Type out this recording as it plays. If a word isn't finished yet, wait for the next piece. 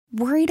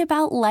Worried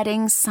about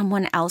letting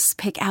someone else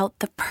pick out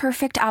the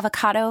perfect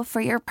avocado for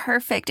your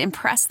perfect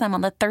impress them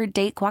on the third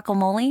date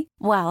guacamole?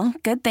 Well,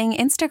 good thing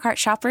Instacart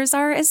shoppers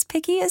are as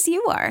picky as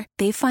you are.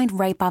 They find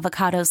ripe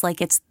avocados like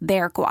it's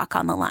their guac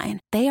on the line.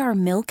 They are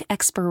milk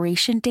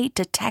expiration date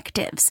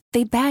detectives.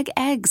 They bag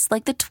eggs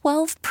like the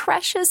 12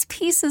 precious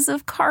pieces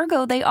of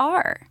cargo they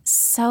are.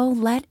 So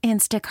let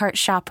Instacart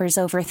shoppers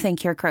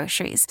overthink your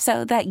groceries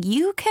so that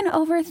you can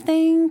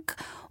overthink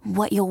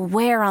what you'll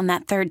wear on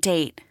that third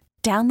date.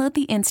 Download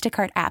the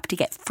Instacart app to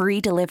get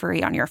free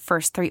delivery on your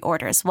first 3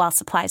 orders while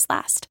supplies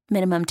last.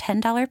 Minimum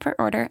 $10 per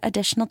order.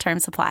 Additional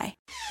terms apply.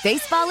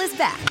 Baseball is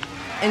back,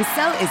 and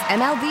so is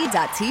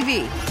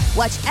MLB.tv.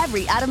 Watch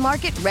every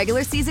out-of-market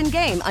regular season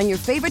game on your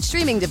favorite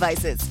streaming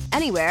devices.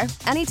 Anywhere,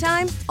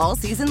 anytime, all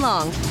season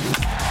long.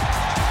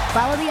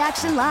 Follow the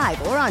action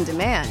live or on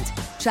demand.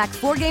 Track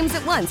 4 games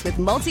at once with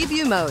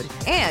multi-view mode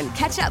and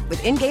catch up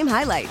with in-game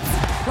highlights.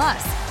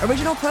 Plus,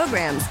 original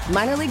programs,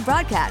 minor league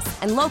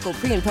broadcasts, and local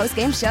pre- and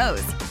post-game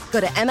shows. Go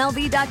to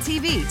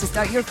MLB.tv to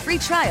start your free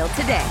trial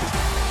today.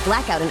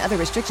 Blackout and other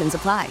restrictions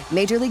apply.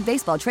 Major League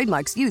Baseball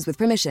trademarks used with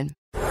permission.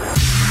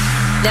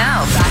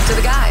 Now, back to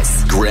the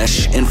guys.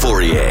 Gresh and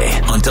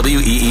Fauria on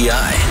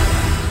WEEI.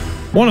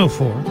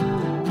 104.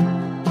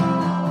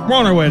 We're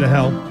on our way to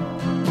hell.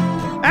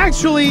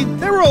 Actually,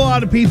 there were a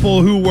lot of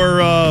people who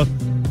were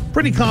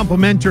pretty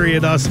complimentary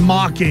at us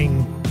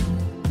mocking.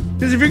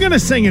 Because if you're going to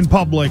sing in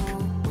public,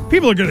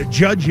 people are going to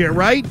judge you,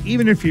 right?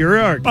 Even if you're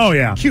a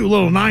cute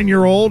little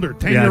 9-year-old or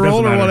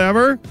 10-year-old or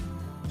whatever.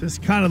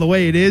 Just kind of the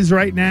way it is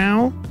right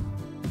now.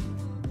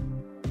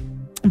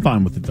 I'm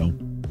fine with it, though.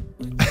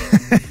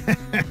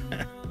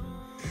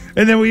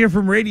 And then we hear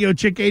from Radio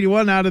Chick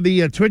 81 out of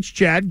the Twitch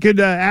chat. Good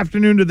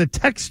afternoon to the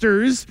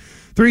texters.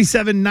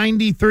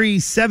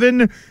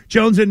 37937.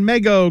 Jones and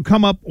Mego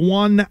come up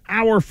 1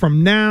 hour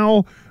from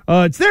now.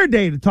 It's their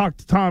day to talk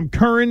to Tom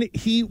Curran.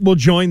 He will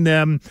join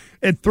them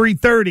at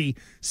 3:30.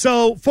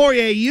 So,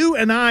 Fauria, you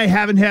and I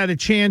haven't had a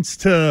chance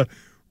to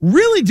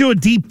really do a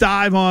deep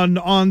dive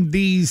on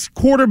these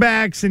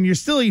quarterbacks, and you're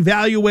still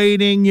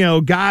evaluating,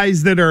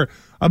 guys that are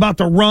about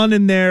to run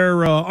in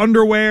their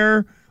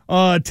underwear.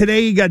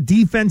 Today you got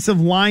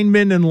defensive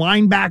linemen and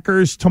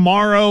linebackers.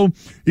 Tomorrow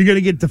you're going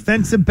to get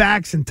defensive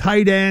backs and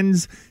tight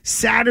ends.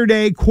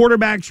 Saturday,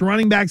 quarterbacks,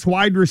 running backs,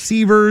 wide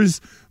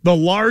receivers. The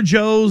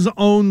Largos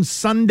own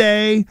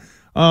Sunday.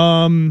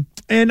 And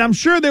I'm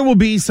sure there will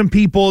be some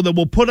people that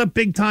will put up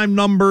big-time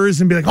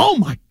numbers and be like, oh,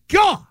 my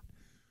God,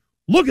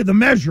 look at the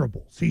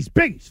measurables. He's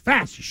big, he's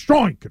fast, he's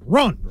strong, he can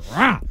run.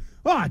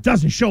 It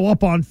doesn't show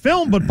up on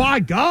film, but by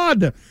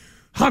God,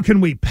 how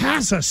can we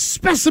pass a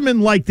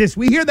specimen like this?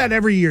 We hear that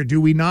every year, do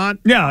we not?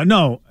 Yeah,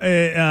 no.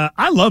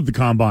 I love the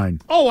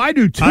combine. Oh, I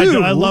do too.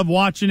 I love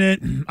watching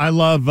it. I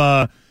love,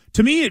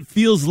 to me, it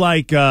feels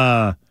like,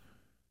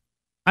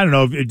 I don't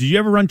know. Did you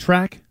ever run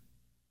track?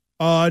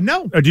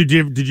 No. Did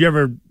you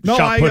ever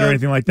shot put or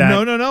anything like that?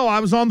 No. I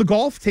was on the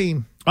golf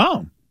team.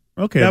 Oh,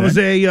 okay. That was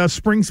a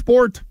spring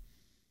sport.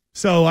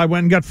 So I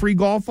went and got free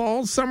golf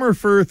all summer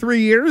for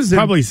 3 years.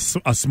 Probably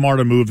a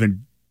smarter move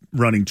than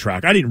running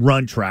track. I didn't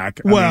run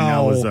track.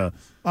 The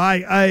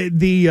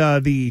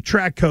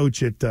track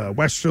coach at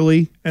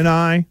Westerly and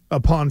I,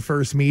 upon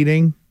first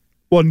meeting,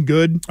 wasn't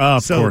good.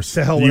 Of course.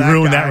 To hell with you that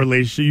ruined guy. that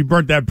relationship. You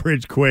burnt that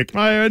bridge quick.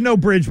 No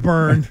bridge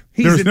burned.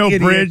 There's no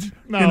idiot. bridge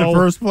in the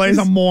first place?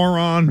 He's a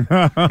moron.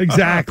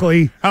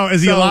 Exactly. How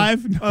is he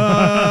alive?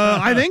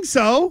 I think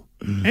so.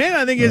 And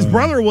I think his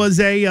brother was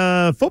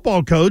a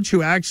football coach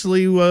who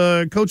actually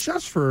coached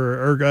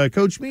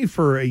me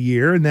for a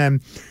year, and then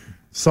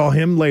saw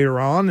him later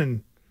on,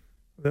 and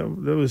that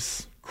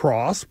was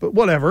cross, but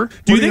whatever.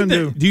 Do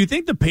you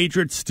think the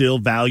Patriots still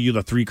value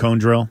the 3-cone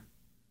drill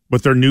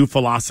with their new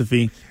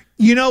philosophy?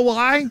 You know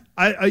why?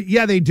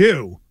 Yeah, they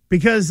do.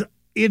 Because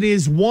it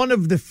is one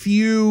of the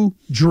few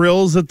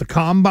drills at the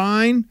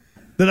combine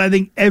that I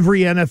think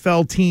every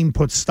NFL team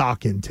puts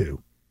stock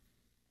into,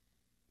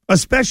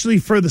 especially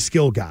for the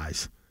skill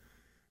guys.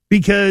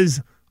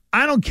 Because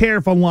I don't care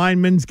if a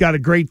lineman's got a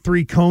great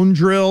 3-cone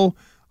drill.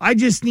 I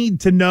just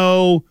need to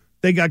know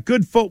they got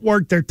good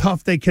footwork, they're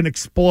tough, they can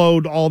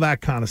explode, all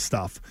that kind of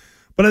stuff.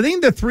 But I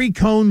think the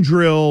 3-cone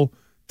drill,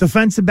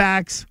 defensive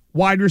backs,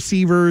 wide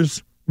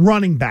receivers,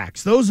 running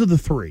backs, those are the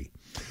 3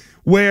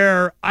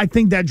 where I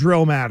think that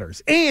drill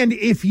matters. And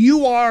if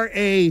you are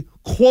a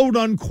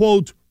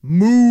quote-unquote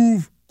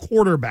move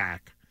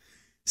quarterback,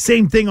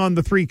 same thing on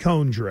the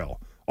 3-cone drill.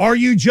 Are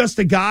you just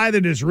a guy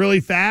that is really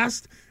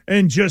fast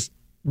and just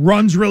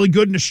runs really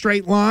good in a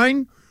straight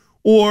line?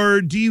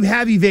 Or do you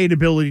have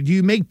evadability? Do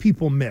you make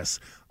people miss?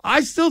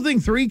 I still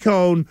think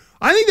 3-cone.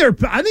 I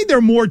think there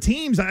are more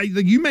teams.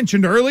 You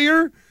mentioned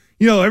earlier,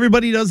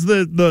 everybody does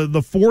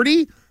the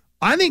 40.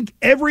 I think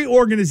every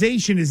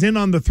organization is in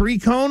on the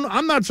 3-cone.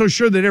 I'm not so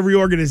sure that every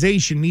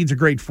organization needs a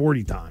great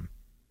 40 time.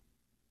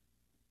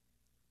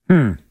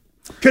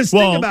 Because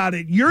think about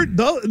it,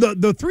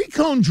 the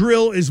 3-cone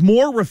drill is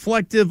more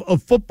reflective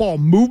of football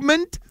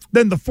movement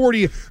than the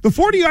 40. The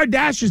 40-yard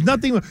dash is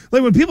nothing.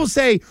 Like when people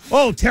say,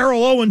 "Oh,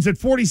 Terrell Owens at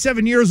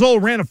 47 years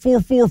old ran a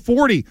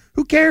 4.40."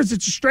 Who cares?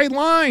 It's a straight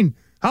line.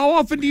 How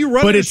often do you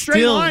run a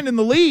straight line in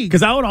the league?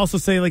 Because I would also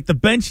say, like, the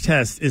bench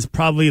test is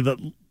probably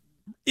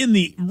in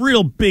the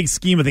real big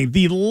scheme of things,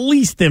 the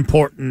least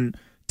important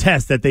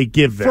test that they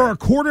give there. For a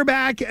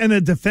quarterback and a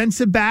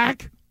defensive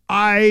back,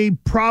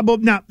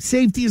 now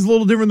safety is a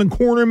little different than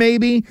corner,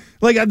 maybe.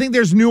 Like, I think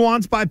there's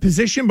nuance by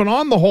position, but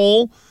on the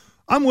whole,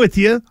 I'm with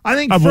you. I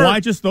think why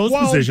just those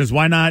positions?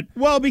 Why not?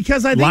 Well,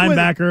 because I think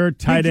linebacker,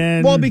 tight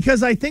end. Well,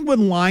 because I think with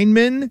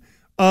linemen,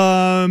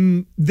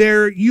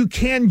 you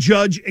can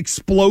judge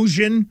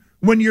explosion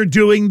when you're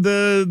doing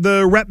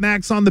the rep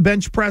max on the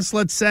bench press.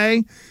 Let's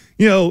say,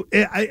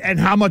 and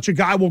how much a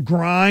guy will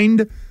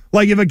grind.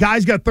 Like if a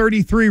guy's got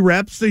 33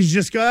 reps, he's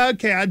just go,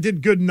 okay, I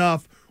did good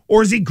enough.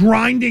 Or is he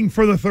grinding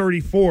for the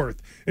 34th?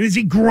 And is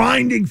he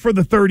grinding for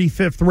the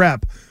 35th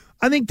rep?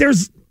 I think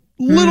there's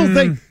little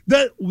thing.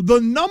 The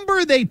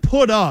number they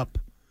put up,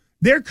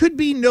 there could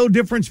be no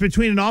difference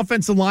between an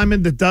offensive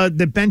lineman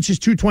that benches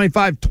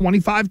 225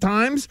 25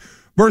 times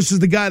versus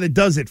the guy that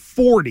does it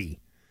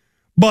 40.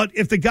 But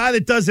if the guy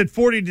that does it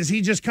 40, does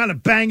he just kind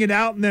of bang it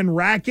out and then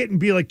rack it and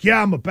be like,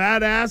 yeah, I'm a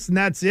badass and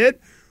that's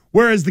it?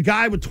 Whereas the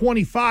guy with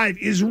 25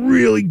 is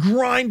really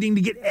grinding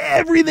to get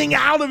everything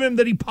out of him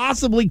that he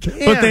possibly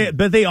can.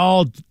 But they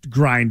all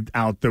grind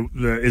out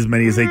as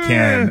many as they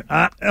can.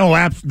 No,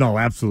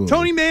 absolutely.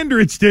 Tony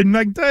Mandarich didn't.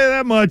 I can tell you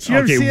that much. You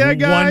ever see that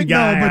guy? One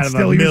guy no, but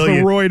still, he was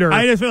the Reuter.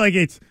 I just feel like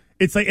it's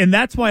like, and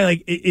that's why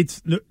like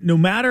it's no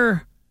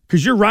matter,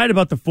 because you're right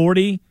about the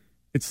 40.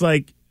 It's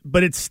like,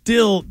 but it's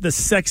still the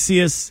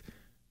sexiest.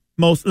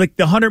 Most like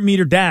the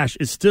 100-meter dash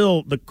is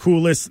still the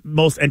coolest,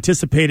 most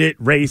anticipated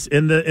race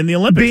in the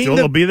Olympics.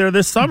 It'll be there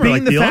this summer,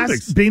 like the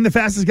Olympics. Being the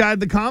fastest guy at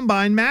the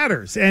combine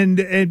matters, and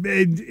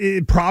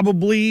it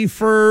probably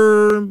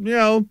for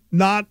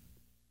not.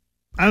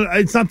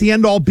 It's not the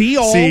end all be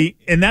all. See,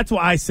 and that's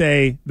why I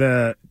say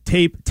the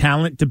tape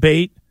talent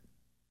debate.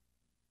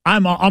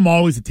 I'm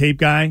always a tape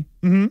guy.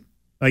 Mm-hmm.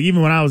 Like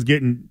even when I was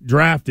getting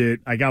drafted,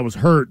 like I was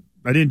hurt.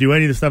 I didn't do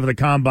any of the stuff at the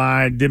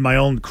combine. Did my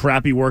own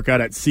crappy workout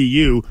at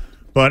CU.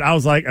 But I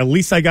was like, at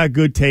least I got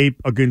good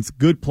tape against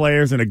good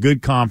players in a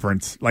good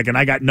conference. Like, and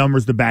I got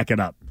numbers to back it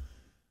up.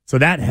 So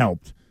that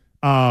helped.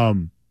 But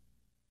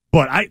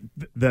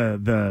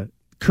the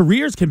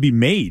careers can be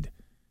made.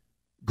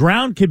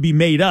 Ground can be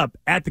made up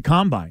at the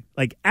combine.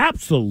 Like,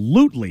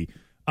 absolutely.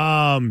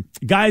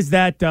 Guys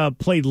that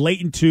played late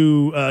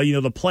into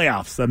the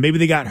playoffs. Maybe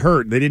they got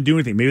hurt. They didn't do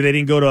anything. Maybe they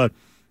didn't go to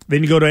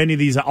any of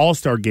these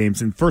All-Star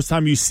games. And first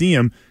time you see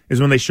them is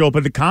when they show up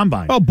at the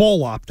combine. Oh,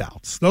 bowl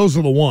opt-outs. Those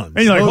are the ones.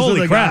 And you're like,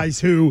 holy crap.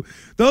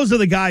 Those are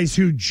the guys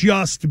who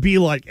just be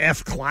like,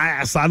 F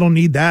class. I don't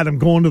need that. I'm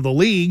going to the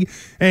league.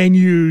 And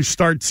you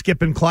start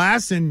skipping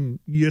class and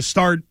you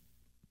start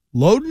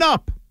loading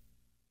up.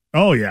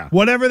 Oh, yeah.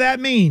 Whatever that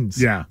means.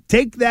 Yeah.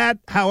 Take that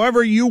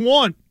however you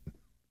want.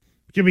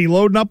 You be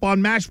loading up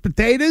on mashed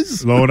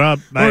potatoes. Load up.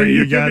 That's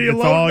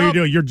all you're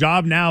doing. Your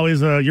job now is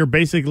you're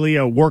basically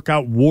a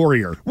workout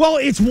warrior. Well,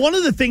 it's one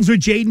of the things with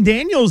Jaden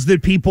Daniels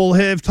that people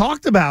have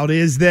talked about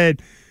is that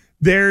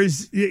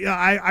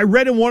I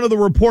read in one of the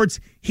reports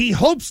he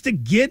hopes to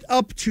get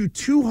up to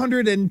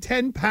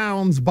 210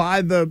 pounds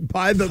by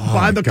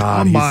the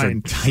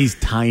combine. He's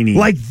tiny.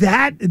 Like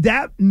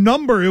that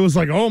number, it was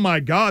like, oh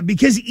my God,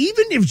 because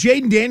even if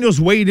Jaden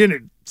Daniels weighed in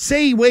at,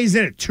 say he weighs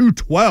in at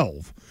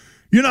 212.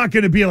 You're not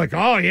going to be like,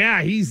 oh,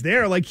 yeah, he's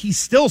there. Like, he's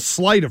still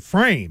slight of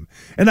frame.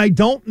 And I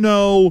don't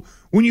know,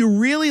 when you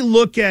really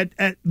look at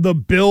the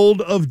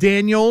build of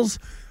Daniels,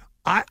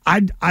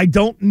 I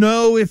don't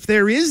know if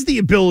there is the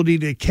ability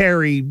to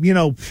carry,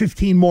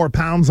 15 more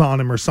pounds on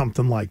him or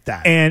something like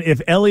that. And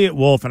if Elliot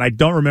Wolf, and I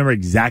don't remember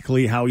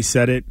exactly how he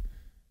said it,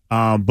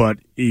 but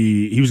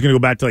he was going to go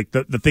back to, like,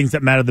 the things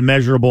that matter, the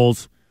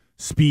measurables.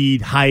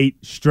 Speed, height,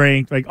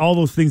 strength, like all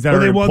those things that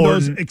are important. They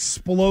want those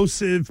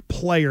explosive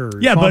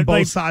players on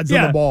both sides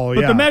of the ball.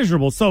 But the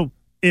measurables. So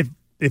if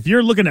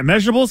you're looking at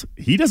measurables,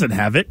 he doesn't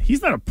have it.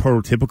 He's not a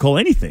prototypical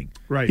anything.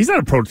 Right. He's not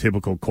a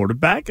prototypical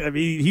quarterback. I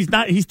mean, he's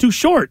not. He's too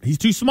short. He's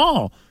too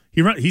small.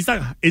 He's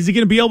not. Is he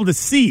going to be able to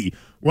see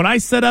when I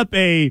set up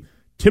a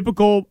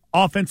typical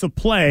offensive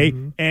play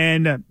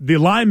and the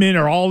linemen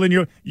are all in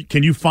your?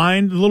 Can you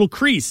find the little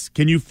crease?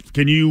 Can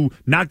you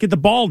not get the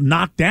ball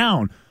knocked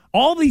down?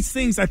 All these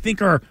things I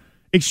think are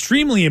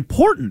extremely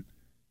important.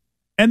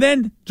 And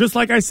then, just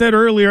like I said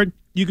earlier,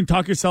 you can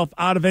talk yourself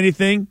out of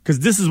anything because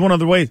this is one of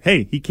the ways,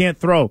 hey, he can't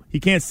throw. He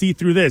can't see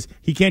through this.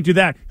 He can't do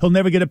that. He'll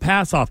never get a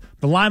pass off.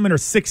 The linemen are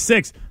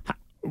 6'6".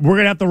 We're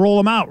going to have to roll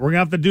them out. We're going to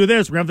have to do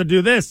this. We're going to have to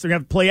do this. We're going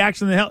to have to play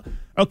action.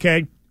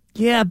 Okay.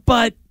 Yeah,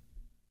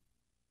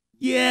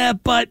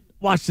 but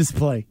watch this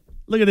play.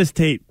 Look at this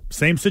tape.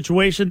 Same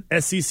situation,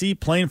 SEC,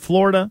 playing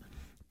Florida,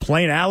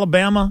 playing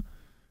Alabama.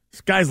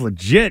 This guy's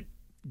legit.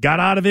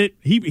 Got out of it.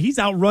 He's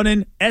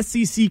outrunning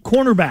SEC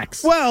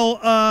cornerbacks. Well,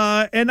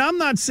 and I'm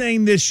not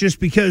saying this just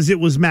because it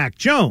was Mac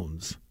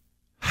Jones.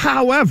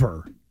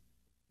 However,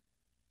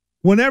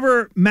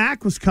 whenever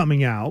Mac was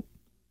coming out,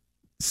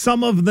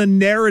 some of the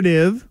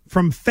narrative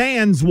from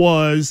fans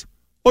was,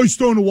 oh, he's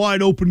throwing to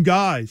wide open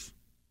guys.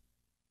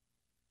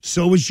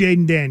 So was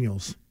Jaden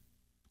Daniels.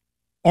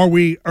 Are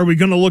we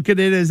going to look at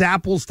it as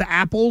apples to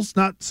apples?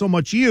 Not so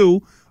much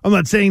you. I'm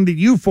not saying that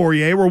you,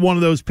 Fauria, were one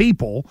of those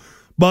people.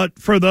 But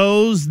for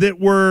those that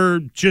were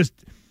just,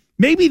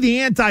 maybe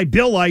the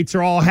anti-Billites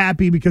are all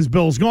happy because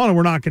Bill's gone and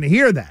we're not going to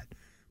hear that.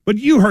 But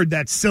you heard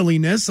that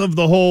silliness of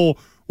the whole,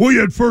 well, you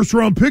had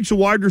first-round picks, a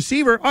wide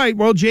receiver. All right,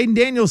 well, Jaden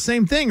Daniels,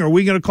 same thing. Are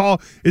we going to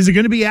call, is it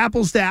going to be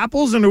apples to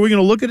apples, and are we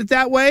going to look at it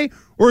that way?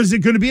 Or is it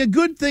going to be a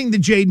good thing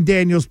that Jaden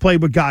Daniels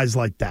played with guys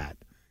like that?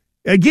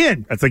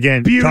 Again, that's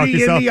again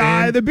beauty in the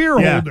eye of the beer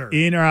holder.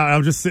 In or out. I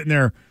was just sitting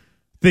there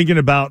thinking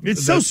about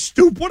it's so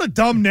stupid. What a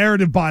dumb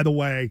narrative, by the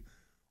way.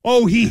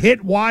 Oh, he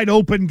hit wide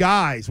open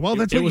guys. Well,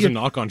 that's it was a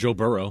knock on Joe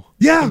Burrow.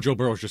 Yeah, and Joe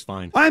Burrow's just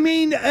fine. I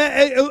mean,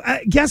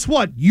 guess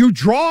what? You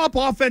draw up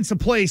offensive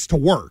plays to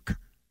work.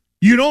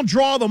 You don't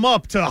draw them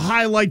up to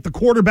highlight the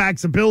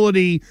quarterback's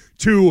ability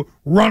to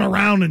run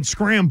around and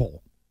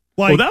scramble.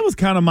 Well, that was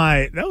kind of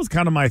my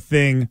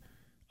thing.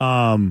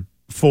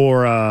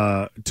 For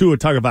Tua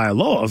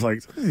Tagovailoa, I was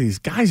like, these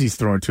guys he's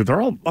throwing to,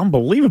 they're all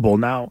unbelievable.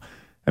 Now,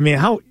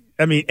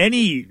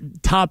 any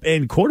top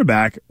end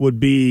quarterback would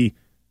be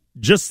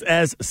just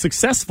as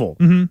successful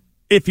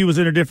if he was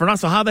in a different.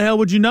 So how the hell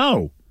would you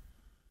know?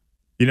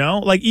 You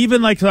know,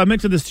 so I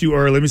mentioned this to you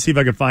earlier. Let me see if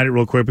I can find it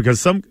real quick because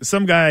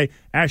some guy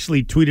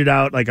actually tweeted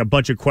out like a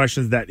bunch of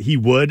questions that he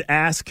would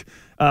ask.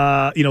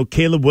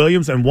 Caleb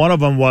Williams, and one of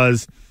them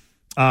was.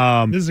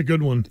 This is a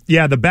good one.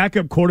 Yeah, the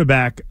backup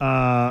quarterback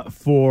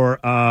for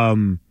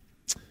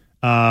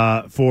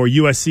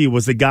USC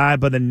was the guy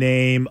by the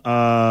name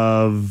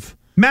of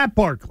Matt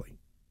Barkley.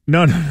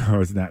 No,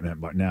 it's not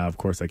Matt Barkley. Now, of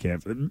course, I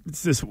can't.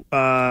 It's this. It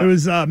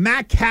was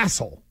Matt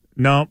Castle.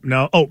 No.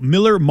 Oh,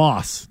 Miller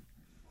Moss.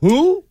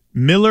 Who?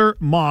 Miller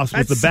Moss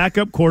was the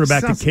backup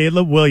quarterback to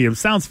Caleb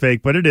Williams. Sounds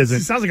fake, but it isn't.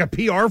 It sounds like a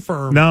PR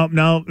firm.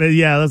 No.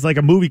 Yeah, that's like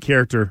a movie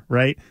character,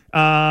 right?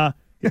 One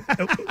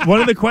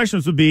of the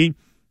questions would be.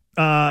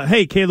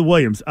 Hey, Caleb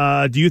Williams,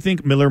 do you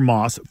think Miller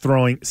Moss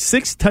throwing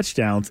 6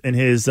 touchdowns in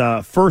his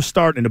first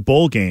start in a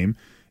bowl game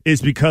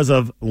is because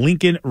of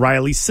Lincoln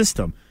Riley's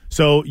system?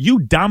 So you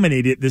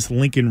dominated this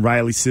Lincoln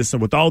Riley system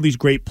with all these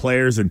great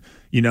players, and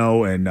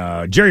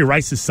Jerry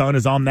Rice's son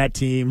is on that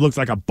team. Looks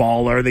like a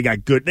baller. They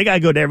got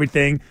good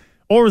everything.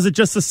 Or is it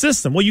just a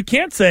system? Well, you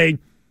can't say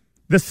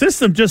the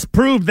system just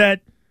proved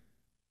that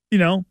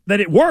that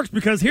it works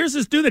because here's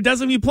this dude that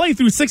doesn't even play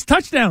through 6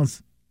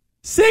 touchdowns.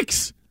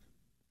 6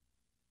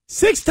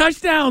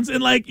 touchdowns,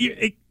 and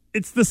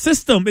it's the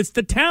system, it's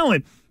the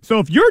talent. So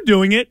if you're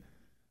doing it,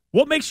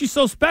 what makes you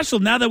so special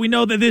now that we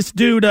know that this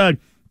dude,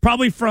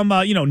 probably from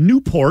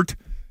Newport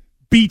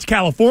Beach,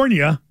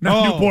 California,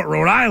 not Newport,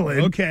 Rhode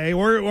Island. Okay,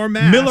 or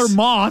Mass. Miller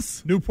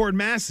Moss. Newport,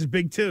 Mass is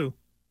big too.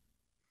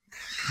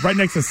 Right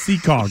next to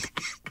Seekonk.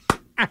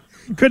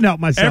 Couldn't help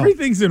myself.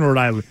 Everything's in Rhode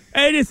Island.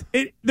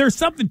 There's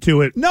something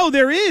to it. No,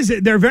 there is.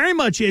 There very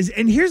much is.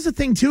 And here's the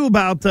thing too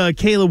about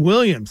Caleb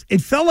Williams. It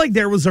felt like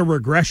there was a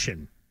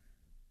regression.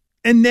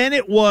 And then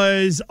it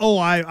was,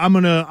 I'm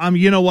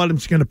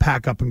just gonna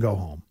pack up and go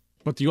home.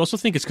 But do you also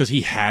think it's because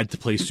he had to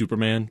play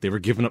Superman? They were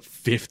giving up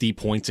 50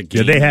 points a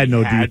game. Yeah, they had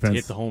no defense. defense. To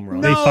hit the home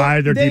run. They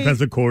fired their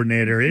defensive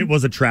coordinator. It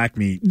was a track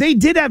meet. They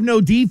did have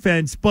no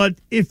defense, but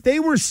if they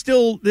were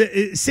still,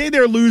 say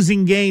they're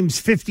losing games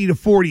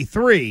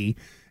 50-43,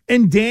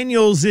 and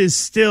Daniels is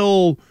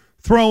still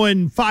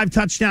throwing 5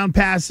 touchdown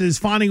passes,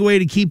 finding a way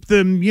to keep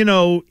them,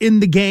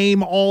 in the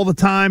game all the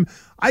time.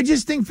 I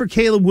just think for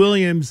Caleb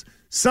Williams,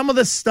 some of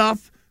the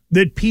stuff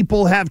that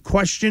people have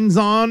questions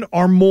on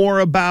are more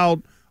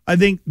about, I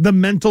think, the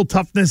mental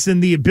toughness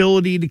and the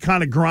ability to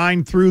kind of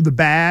grind through the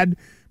bad.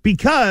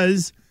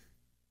 Because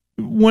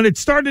when it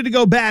started to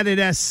go bad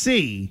at SC,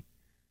 I'm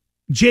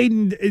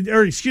going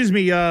to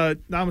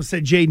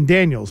say Jaden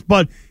Daniels,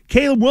 but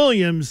Caleb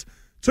Williams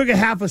took a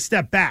half a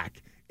step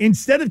back.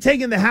 Instead of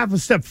taking the half a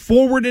step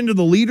forward into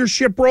the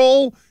leadership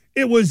role,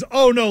 it was,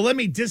 oh, no, let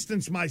me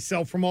distance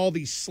myself from all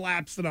these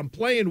slaps that I'm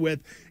playing with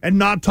and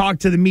not talk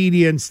to the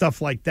media and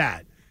stuff like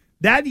that.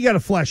 That you got to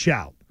flesh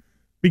out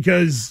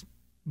because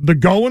the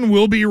going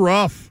will be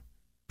rough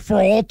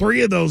for all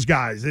 3 of those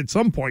guys at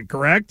some point,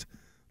 correct?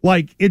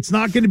 It's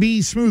not going to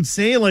be smooth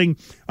sailing,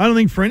 I don't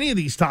think, for any of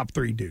these top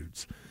 3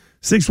 dudes.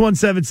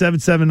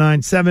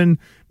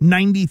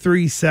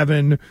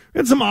 617-779-7937. We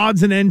got some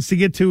odds and ends to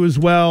get to as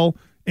well,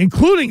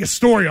 including a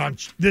story on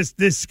this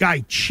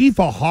guy,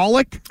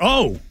 Chiefaholic.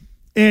 Oh.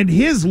 And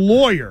his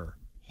lawyer.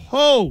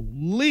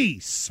 Holy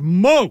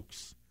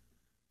smokes.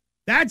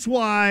 That's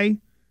why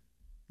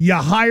you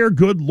hire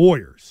good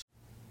lawyers.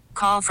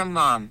 Call from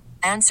mom.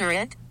 Answer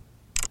it.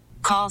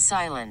 Call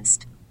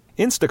silenced.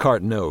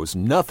 Instacart knows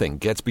nothing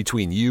gets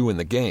between you and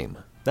the game.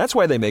 That's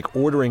why they make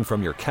ordering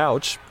from your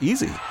couch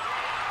easy.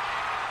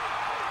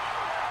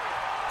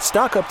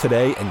 Stock up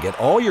today and get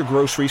all your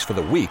groceries for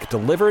the week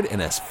delivered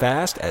in as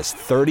fast as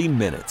 30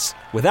 minutes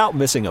without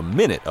missing a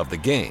minute of the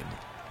game.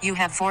 You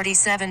have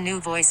 47 new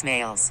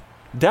voicemails.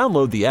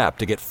 Download the app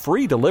to get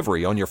free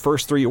delivery on your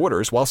first 3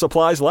 orders while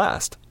supplies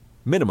last.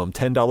 Minimum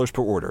 $10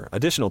 per order.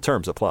 Additional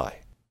terms apply.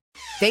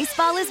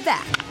 Baseball is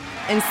back,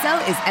 and so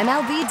is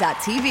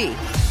MLB.tv.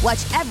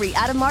 Watch every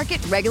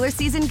out-of-market regular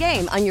season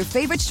game on your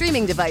favorite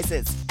streaming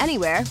devices,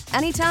 anywhere,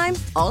 anytime,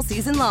 all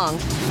season long.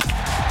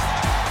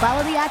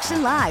 Follow the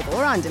action live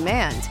or on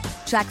demand.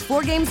 Track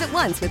 4 games at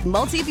once with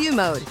multi-view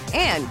mode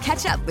and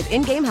catch up with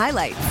in-game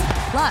highlights.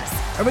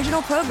 Plus,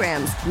 original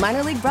programs,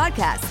 minor league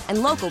broadcasts,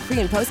 and local pre-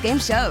 and post-game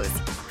shows.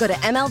 Go to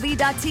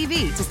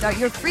MLB.tv to start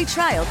your free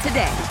trial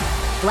today.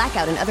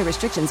 Blackout and other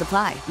restrictions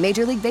apply.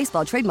 Major League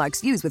Baseball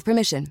trademarks used with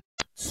permission.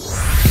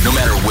 No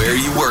matter where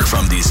you work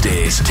from these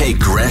days, take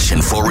Gresh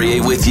and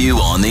Fauria with you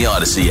on the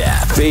Odyssey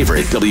app.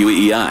 Favorite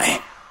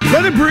WEEI.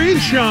 Let it breathe,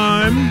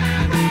 Sean.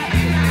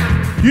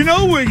 You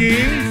know, Wiggy,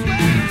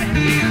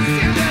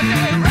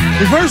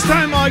 the first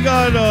time I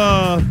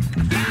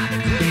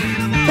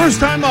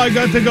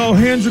got to go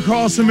hands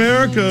across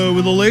America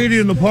with a lady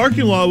in the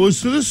parking lot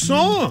was to this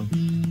song.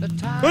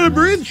 Let it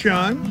breathe,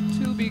 Sean.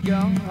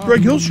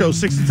 Greg Hill Show,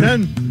 6 to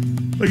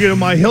 10. Look at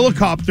my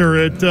helicopter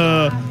at...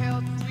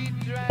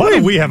 Why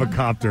do we have a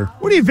copter?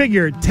 What do you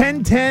figure?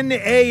 10:10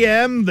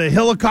 a.m., the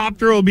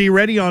helicopter will be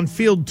ready on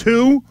field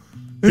 2.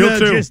 Field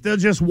 2. They'll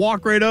just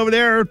walk right over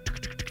there.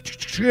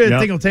 The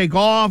thing will take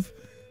off.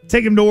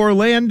 Take them to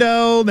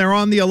Orlando. They're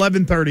on the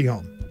 11:30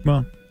 home.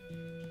 Well,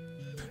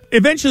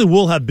 eventually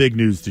we'll have big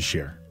news to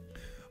share.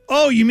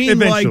 Oh, you mean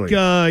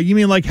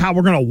Eventually. like how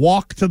we're going to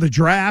walk to the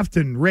draft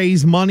and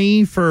raise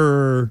money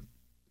for...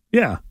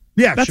 Yeah.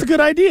 That's sure. a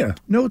good idea.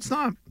 No, it's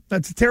not.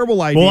 That's a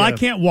terrible idea. Well, I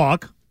can't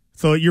walk,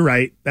 so you're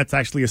right. That's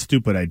actually a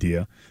stupid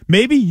idea.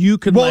 Maybe you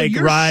could you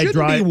drive.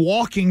 Be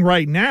walking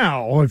right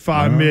now. If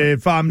I'm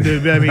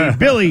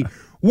Billy,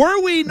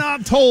 were we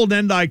not told?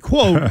 And I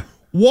quote: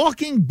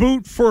 "Walking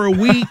boot for a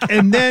week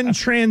and then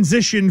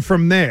transition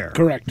from there."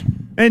 Correct.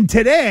 And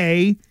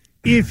today,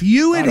 if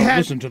you had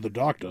listen to the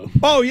doctor.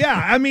 Oh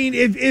yeah, I mean,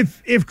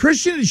 if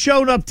Christian had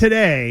showed up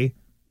today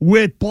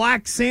with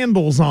black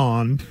sandals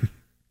on.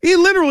 He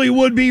literally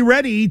would be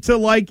ready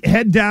to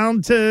head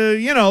down to,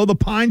 the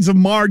Pines of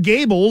Mar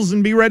Gables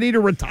and be ready to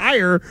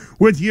retire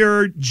with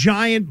your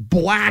giant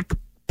black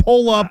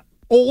pull-up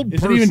old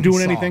person Is it even doing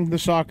sock. anything, the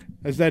sock?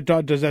 Does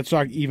that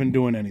sock even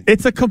doing anything?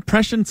 It's a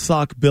compression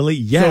sock, Billy.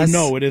 Yes.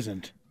 So no, it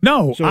isn't.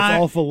 No. So it's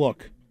all for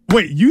look.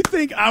 Wait, you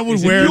think I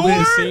would wear this?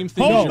 The same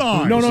thing? Hold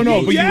on.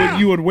 No. But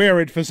you would wear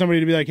it for somebody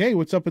to be like, hey,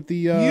 what's up at the...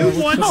 you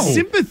want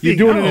sympathy. You're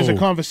doing it as a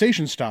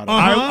conversation starter.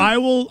 I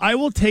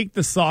will take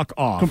the sock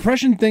off.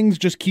 Compression things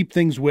just keep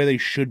things where they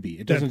should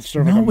be. It doesn't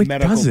serve a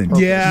medical doesn't.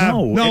 purpose. Yeah.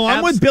 No,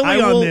 I'm with Billy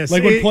on this.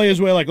 Like when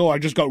players wear I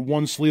just got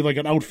one sleeve, like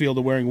an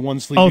outfielder wearing one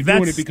sleeve. You're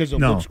doing it because it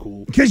looks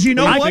cool. Because you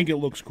know what? I think it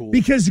looks cool.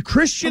 Because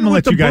Christian I'm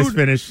going to let with you the guys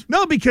finish.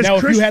 No, because now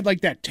if you had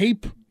that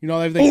tape,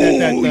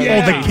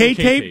 the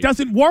K-tape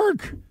doesn't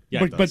work.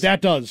 Yeah, but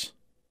that does.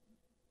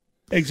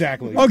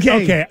 Exactly.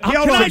 Okay. Can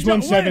I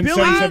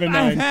 617-779.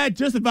 I've had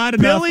just about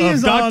enough Billy of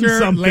is on Dr.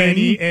 something.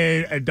 Laney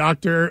and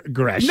Dr.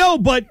 Gresh. No,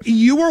 but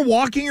you were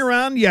walking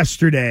around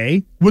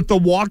yesterday with the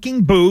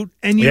walking boot,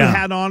 and you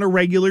had on a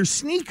regular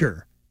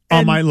sneaker.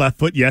 On my left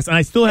foot, yes. And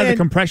I still have the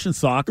compression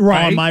sock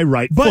on my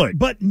right foot.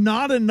 But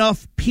not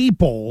enough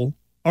people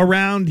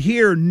around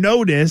here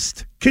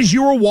noticed because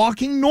you were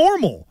walking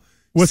normal.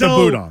 With the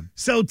boot on.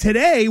 So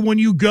today, when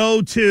you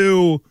go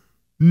to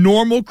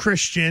normal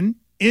Christian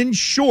in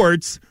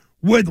shorts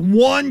with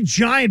one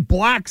giant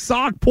black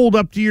sock pulled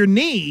up to your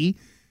knee,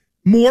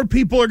 more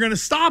people are going to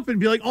stop and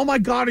be like, oh, my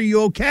God, are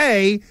you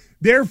okay?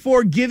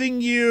 Therefore, giving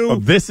you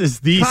this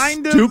is the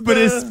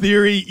stupidest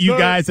theory you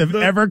guys have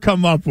ever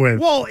come up with.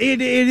 Well,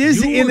 it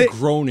is. You were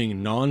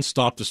groaning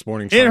nonstop this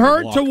morning. It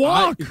hurt to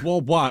walk. He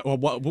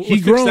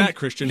groans. That,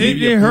 Christian.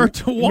 It hurt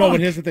to walk. No, but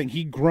here's the thing.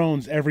 He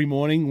groans every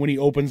morning when he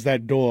opens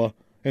that door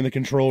in the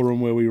control room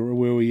where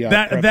we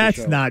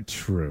that's not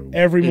true.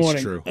 Every morning.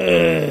 It's true.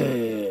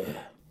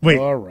 Wait.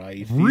 All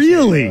right.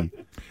 Really?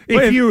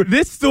 Every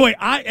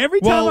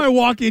time I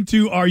walk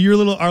into our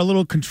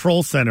little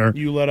control center,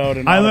 you let out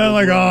an I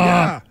let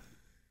yeah.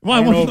 Well, I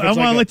want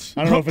to let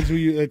you. I don't know if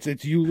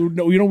it's you.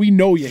 No, we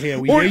know you're here.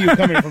 We hear you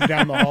coming from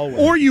down the hallway.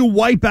 Or you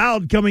wipe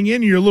out coming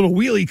in your little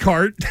wheelie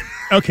cart.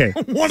 Okay.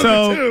 One of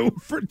the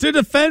two. To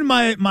defend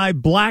my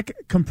black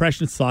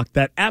compression sock,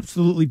 that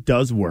absolutely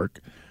does work.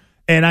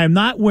 And I'm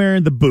not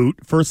wearing the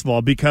boot, first of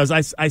all, because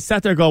I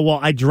sat there and go, well,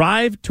 I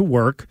drive to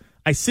work.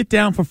 I sit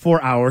down for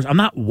 4 hours. I'm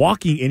not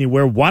walking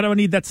anywhere. Why do I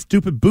need that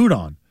stupid boot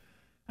on?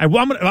 I'm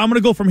going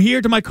to go from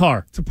here to my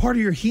car. It's a part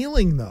of your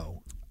healing,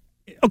 though.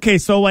 Okay,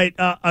 so a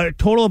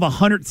total of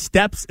 100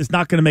 steps is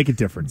not going to make a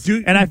difference.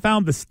 And I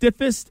found the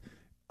stiffest,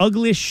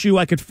 ugliest shoe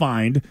I could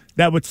find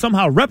that would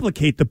somehow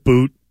replicate the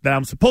boot that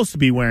I'm supposed to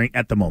be wearing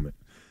at the moment.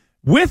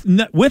 With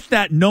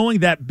that, knowing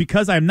that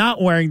because I'm not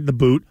wearing the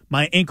boot,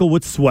 my ankle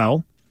would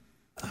swell.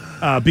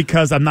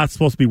 Because I'm not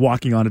supposed to be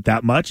walking on it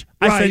that much.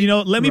 I said,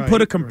 let me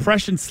put a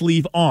compression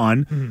sleeve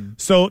on,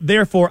 so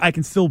therefore I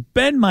can still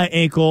bend my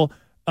ankle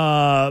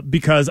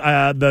because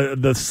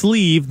the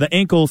sleeve, the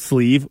ankle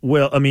sleeve,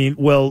 will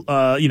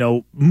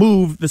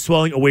move the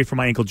swelling away from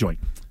my ankle joint.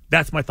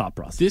 That's my thought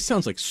process. This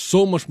sounds like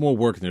so much more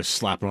work than just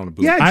slapping on a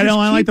boot. Yeah, I don't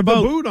like the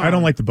boot. boot on. I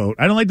don't like the boot.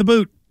 I don't like the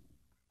boot.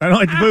 I don't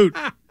like the boot.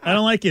 I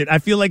don't like it. I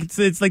feel like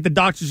it's like the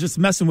doctor's just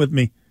messing with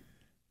me.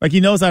 Like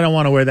he knows I don't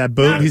want to wear that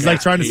boot. He's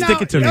like trying to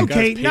stick it to me. Okay, Guys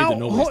paid now, to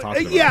know what he's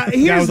talking about. yeah, The guy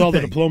here's with the all the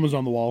thing. diplomas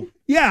on the wall.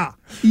 Yeah,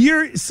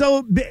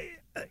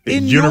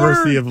 in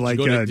University your, of like.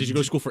 Did you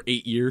go to school for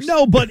 8 years?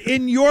 but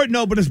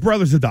his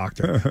brother's a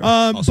doctor.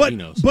 Also, he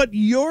knows. But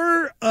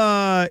your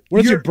What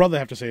does your brother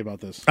have to say about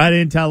this? I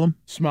didn't tell him.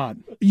 Smart.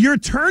 you're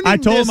turning. I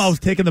told this, him I was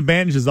taking the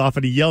bandages off,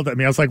 and he yelled at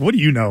me. I was like, "What do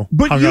you know?"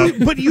 But Hung you up.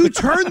 but you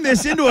turn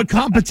this into a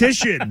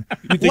competition.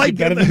 You think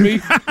you're better than me?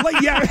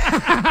 Like yeah,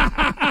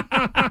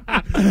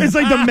 it's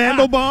like the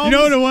Mandelbaum. You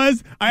know what it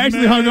was? I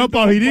actually hung up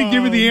on. He didn't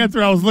give me the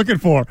answer I was looking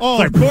for.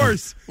 Oh, It's of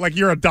course. like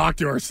you're a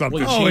doctor or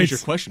something. Well, you changed your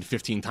question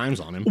 15 times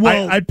on him.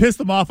 I pissed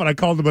him off and I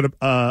called him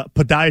a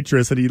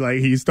podiatrist and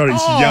he started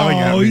yelling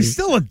at me. Oh, he's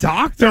still a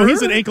doctor. So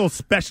he's an ankle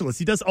specialist.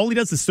 He does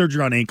his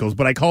surgery on ankles,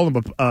 but I called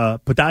him a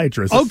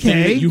podiatrist.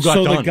 Okay. You got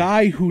So done. the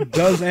guy who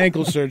does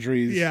ankle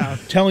surgeries Yeah.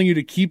 telling you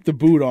to keep the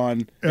boot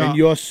on, Yeah. and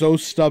you're so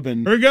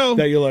stubborn Here we go.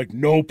 that you're like,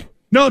 nope.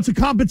 No, it's a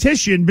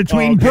competition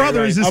between Okay,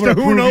 brothers right. as I'm to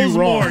gonna who prove you knows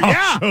wrong. more. I'll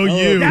Yeah, show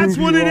you. That's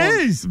Prove what you it wrong.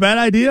 is. Bad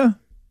idea.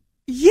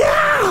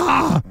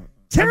 Yeah,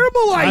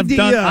 terrible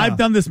idea. I've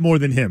done this more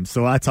than him,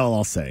 so that's all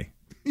I'll say.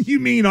 You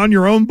mean on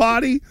your own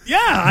body? Yeah,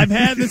 I've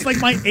had this like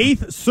my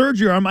 8th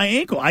surgery on my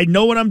ankle. I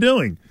know what I'm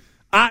doing.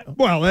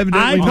 Well, I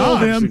evidently told not.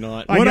 Obviously him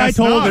not. what I guess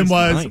told not. him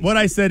was Nine. what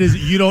I said is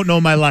you don't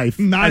know my life.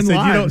 I 9 said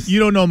lives. you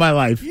don't know my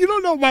life, You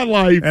don't know my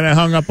life. and I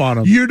hung up on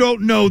him. You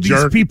don't know these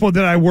Jerk. people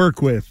that I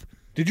work with.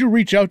 Did you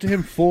reach out to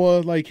him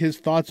for like his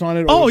thoughts on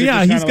it? Or Oh was it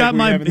yeah, just he's kinda got like we were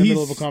my having in the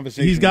middle of a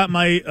conversation? he's got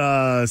my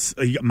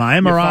my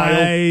Your MRI,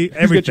 file? He's got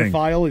everything. your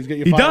file. He's got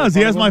your He file in does.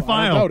 He front has of my him? I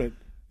file. don't doubt it.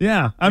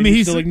 Yeah, I And mean you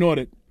he's still ignored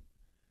it.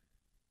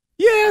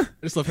 yeah. I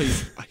just love how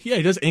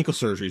he does ankle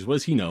surgeries. What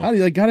does he know? How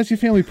does your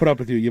family put up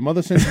with you? Your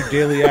mother sends you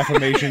daily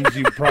affirmations.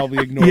 You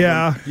probably ignore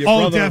Yeah. them. Your Oh,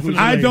 brother, definitely. who's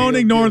I like, don't you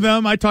ignore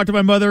them. I talked to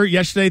my mother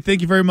yesterday.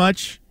 Thank you very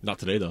much. Not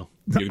today, though.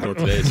 You ignore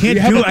today. Can't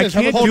How do it. about I this?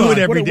 How can't about- do hold it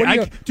on. every What day. are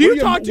your- Do you what are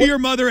your- talk to your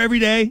mother every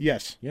day?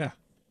 Yes. Yeah.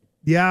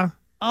 Yeah.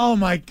 Oh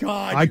my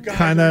God! I you guys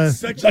kinda- are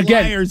such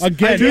Again, liars.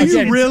 again, do you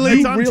again, really?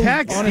 It's on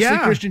text, honestly, yeah.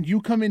 Christian, you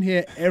come in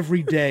here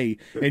every day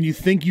and you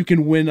think you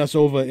can win us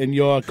over in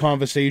your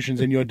conversations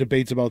and your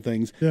debates about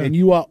things, and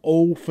you are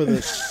 0 for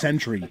the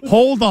century.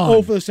 Hold on.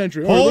 0 for the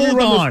century. All right, let me Hold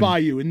run on. this by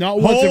you, and not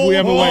once have we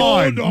ever Hold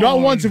went. Not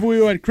on. once have we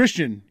went.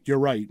 Christian, you're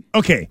right.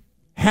 Okay.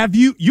 Have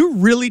you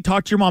really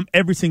talked to your mom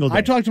every single day?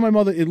 I talk to my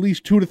mother at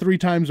least 2 to 3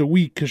 times a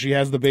week because she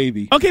has the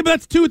baby. Okay, but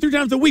that's 2 or 3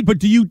 times a week. But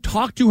do you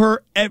talk to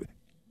her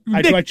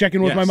Do I check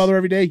in with my mother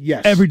every day?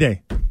 Yes. every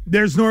day?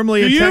 There's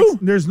normally Do a you? text.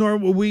 There's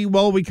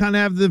we kind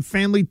of have the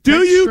family. Do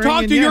text you string, talk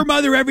and to yeah. your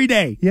mother every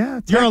day? Yeah,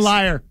 You're a text.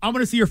 liar. I'm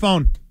going to see your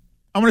phone.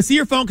 I'm going to see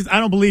your phone because I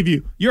don't believe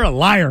you. You're a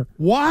liar.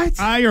 What?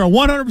 You're a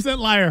 100%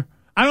 liar.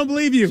 I don't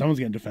believe you. Someone's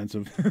getting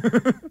defensive.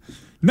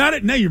 Now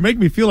you're making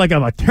me feel like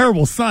I'm a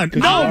terrible son.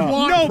 you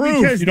are. no,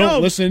 because You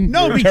don't listen.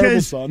 No, You're a terrible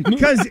because son.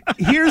 because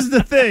here's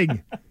the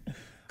thing.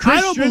 I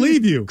don't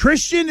believe you.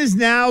 Christian is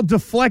now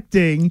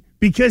deflecting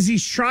because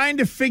he's trying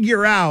to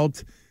figure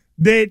out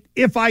that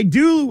if I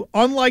do,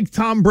 unlike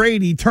Tom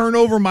Brady, turn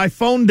over my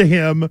phone to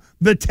him,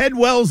 the Ted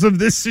Wells of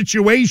this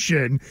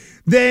situation,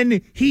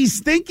 then he's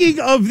thinking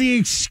of the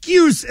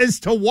excuse as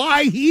to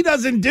why he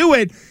doesn't do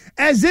it,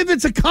 as if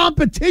it's a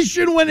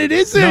competition when it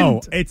isn't. No,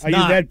 it's Are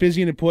not. you that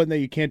busy and important that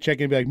you can't check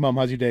in and be like, Mom,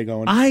 how's your day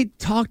going? I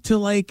talk to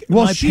my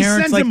she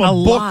parents sends like him a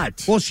book.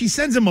 lot. Well, she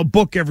sends him a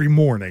book every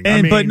morning.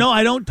 But no,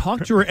 I don't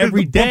talk to her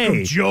every The Book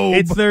day. of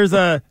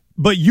Job.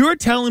 But you're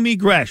telling me,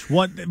 Gresh,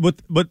 but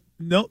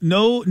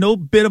no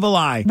bit of a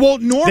lie. Well,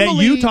 that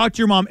normally you talk to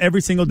your mom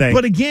every single day.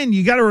 But again,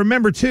 you got to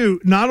remember too,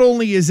 not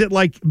only is it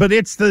but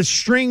it's the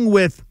string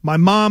with my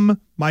mom,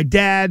 my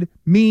dad,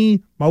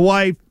 me, my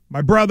wife,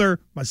 my brother,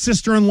 my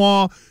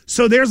sister-in-law.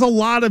 So there's a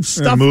lot of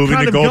stuff moving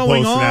kind the of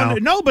going goalposts on. now.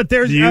 No, but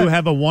there's Do you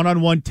have a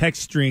one-on-one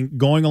text string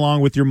going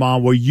along with your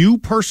mom where you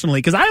personally,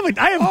 because I have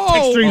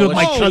text strings with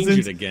my let's change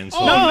cousins. it again. No,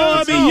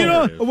 I mean, you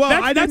know,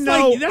 Well, I didn't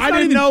know. that's I not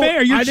didn't even know.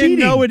 fair. You're I didn't cheating.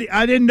 know it.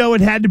 I didn't know it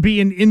had to be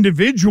an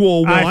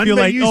individual one. I feel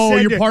but like, you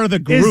you're said, part of the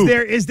group.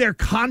 Is there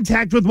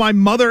contact with my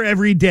mother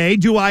every day?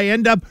 Do I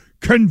end up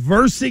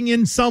conversing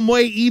in some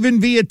way,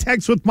 even via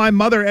text with my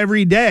mother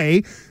every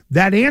day?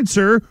 That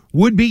answer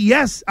would be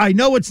yes. I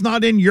know it's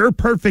not in your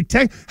perfect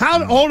text.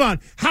 Hold on.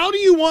 How do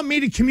you want me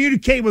to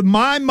communicate with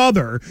my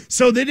mother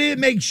so that it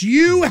makes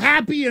you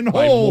happy and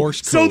By whole,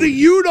 Morse so code. that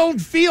you don't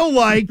feel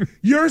like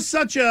you're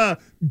such a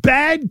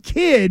bad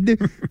kid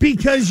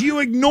because you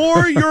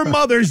ignore your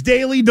mother's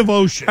daily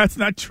devotion? That's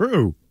not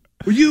true.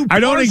 I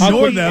don't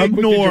ignore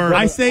them.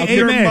 I say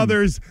your amen.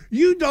 mother's.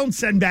 You don't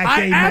send back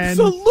I amen.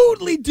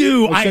 absolutely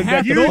do. We'll I send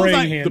have back to. the Those praying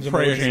I- hands The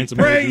prayer emoji. hands emoji.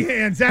 Pray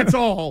hands. That's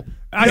all.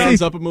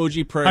 Thumbs up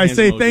emoji, prayer I hands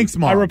say emoji. thanks,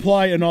 Mom. I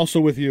reply, and also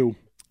with you.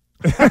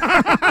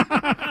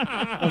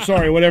 I'm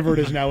sorry, whatever it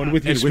is now, and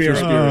with your And with your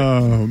spirit. spirit.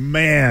 Oh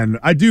man,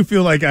 I do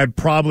feel like I'm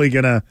probably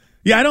gonna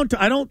Yeah, I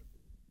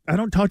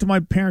don't talk to my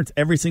parents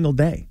every single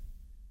day.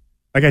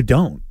 Like, I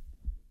don't.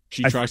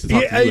 She tries to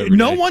talk to you every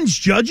no day. one's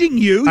judging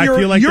you. I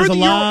feel like there's a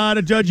lot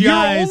of judgy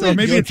eyes, or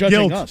maybe it's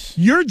guilt. Us.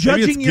 You're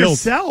judging Maybe it's guilt.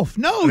 yourself.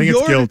 No, I think it's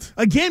you're guilt.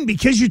 again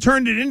because you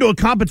turned it into a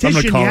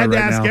competition. You call her had to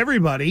right ask now.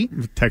 everybody.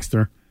 Text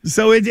her.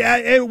 So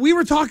we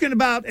were talking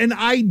about an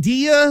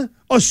idea,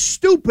 not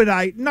stupid,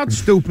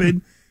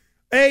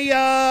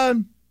 a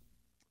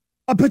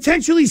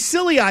potentially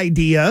silly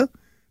idea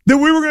that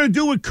we were going to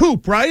do with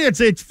Coop. Right?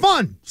 It's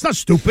fun. It's not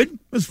stupid.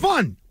 It's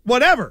fun.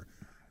 Whatever.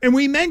 And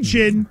we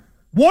mentioned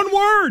one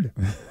word.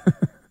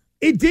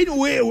 It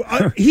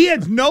didn't. He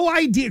had no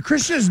idea.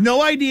 Christian has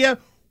no idea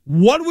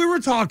what we were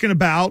talking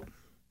about.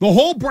 The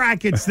whole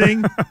brackets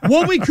thing.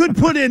 What we could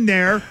put in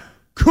there.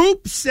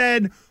 Coop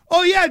said,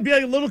 "Oh yeah, it'd be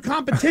like a little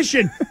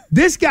competition."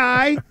 This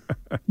guy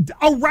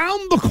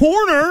around the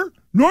corner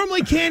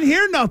normally can't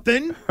hear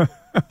nothing,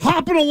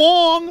 hopping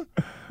along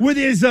with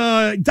his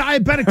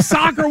diabetic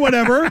sock or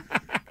whatever,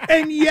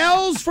 and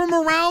yells from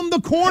around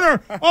the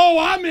corner, "Oh,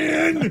 I'm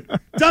in!"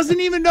 Doesn't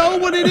even know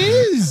what it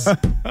is.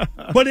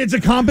 But it's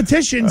a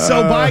competition,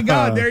 so by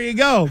God, there you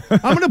go.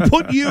 I'm going to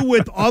put you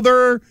with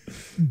other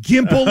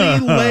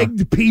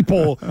gimpily-legged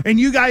people, and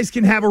you guys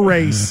can have a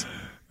race.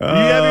 You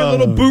have your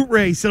little boot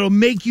race. It'll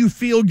make you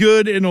feel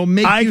good, and it'll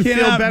make you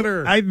feel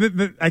better.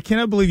 I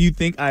cannot believe you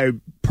think I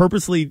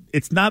purposely.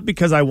 It's not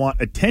because I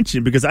want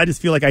attention, because I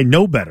just feel like I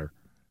know better.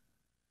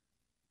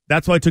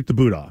 That's why I took the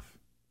boot off.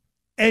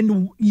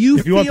 And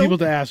if you want people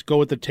to ask, go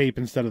with the tape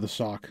instead of the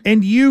sock.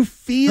 And you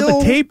feel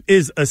the tape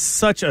is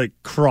such a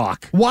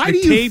crock. Why the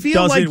do you tape feel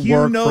doesn't like you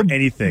work know for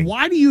anything?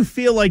 Why do you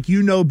feel like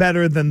you know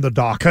better than the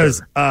doctor?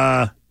 Because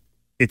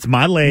it's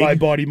my leg, my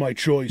body, my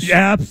choice.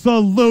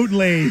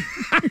 Absolutely.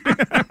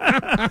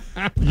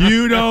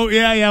 You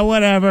know,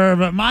 whatever.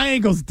 But my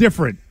ankle's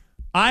different.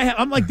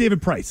 I'm like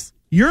David Price.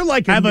 You're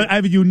like I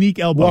have a unique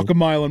elbow. Walk a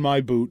mile in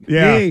my boot.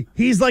 Yeah,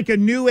 he's like a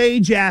new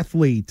age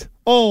athlete.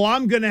 Oh,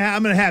 I'm gonna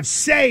have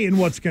say in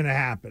what's gonna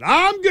happen.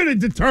 I'm gonna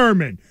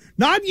determine,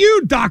 not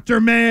you,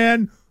 Doctor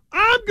Man.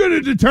 I'm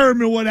gonna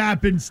determine what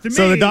happens to me.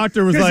 So the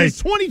doctor was like, "It's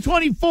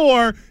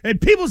 2024, and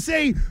people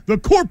say the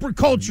corporate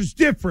culture's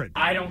different."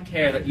 I don't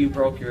care that you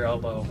broke your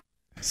elbow.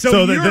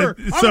 So I'm going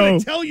to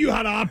tell you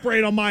how to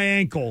operate on my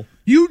ankle.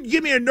 You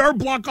give me a nerve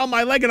block on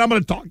my leg, and I'm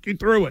going to talk you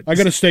through it. I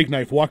got a steak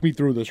knife. Walk me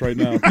through this right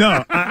now.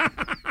 No. I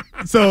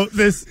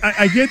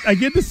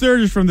get the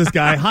surgery from this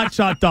guy,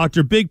 hotshot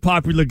doctor, big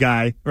popular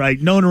guy, right,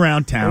 known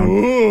around town.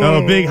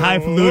 A big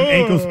highfalutin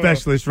ankle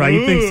specialist, right?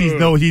 He thinks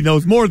he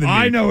knows more than me.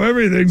 I know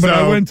everything, but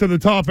I went to the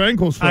top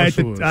ankle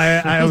specialist.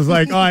 I was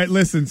like, all right,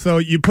 listen. So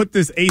you put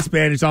this ace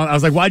bandage on. I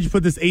was like, why'd you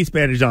put this ace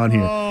bandage on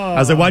here? I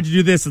was like, why'd you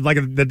do this? I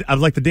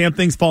was like, the damn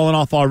thing's falling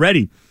off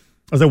already.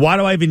 I was like, why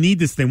do I even need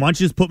this thing? Why don't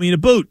you just put me in a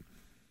boot?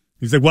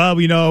 He's like, well,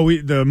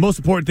 the most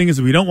important thing is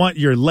that we don't want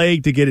your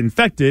leg to get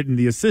infected and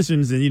the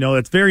incisions, and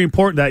it's very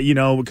important that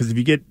because if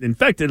you get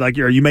infected, like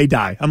you may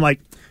die. I'm like,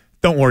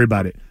 don't worry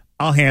about it.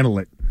 I'll handle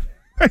it.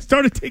 I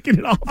started taking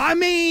it off. I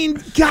mean,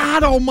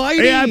 God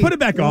Almighty! Yeah, I put it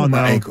back on though.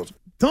 Ankles.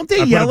 Don't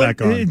they yell at?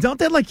 Don't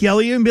they yell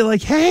at you and be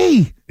like,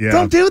 "Hey,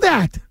 don't do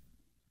that"?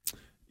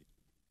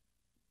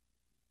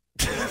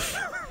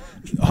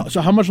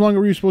 So how much longer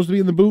were you supposed to be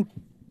in the boot?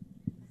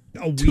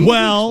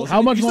 Well,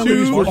 how much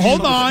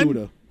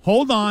longer?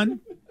 Hold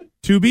on.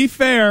 To be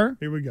fair,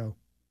 here we go.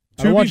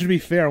 I don't want you to be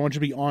fair. I want you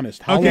to be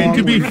honest. How long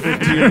to be were you supposed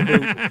to be in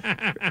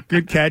the boot?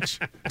 Good catch.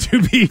 To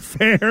be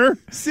fair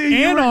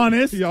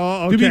honest. Yeah,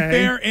 okay. To be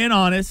fair and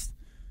honest,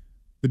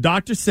 the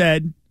doctor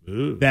said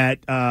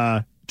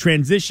that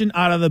transition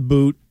out of the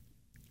boot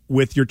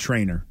with your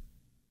trainer.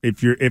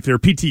 If you're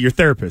PT, your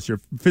therapist,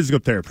 your physical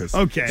therapist.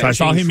 Okay. So I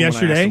saw him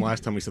yesterday.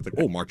 Last time we said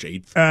March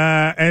 8th.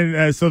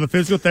 And so the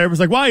physical therapist was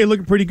like, wow, you're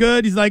looking pretty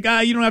good. He's like,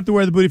 you don't have to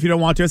wear the boot if you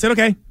don't want to. I said,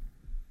 okay.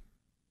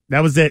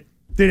 That was it.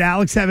 Did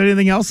Alex have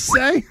anything else to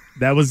say?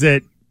 That was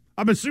it.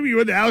 I'm assuming you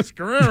went to Alex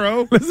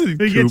Guerrero. Listen,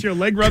 to get your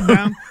leg rubbed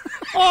down.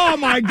 Oh,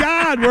 my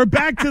God. We're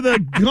back to the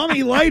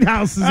gummy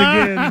lighthouses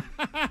again.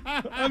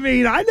 I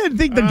mean, I didn't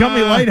think the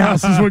gummy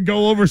lighthouses would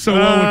go over so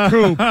well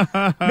with Coop.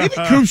 Maybe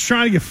Coop's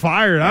trying to get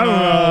fired. I don't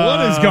know.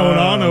 What is going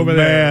on over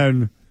there?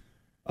 Man.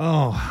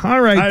 Oh,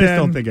 all right, I just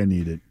don't think I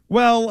need it.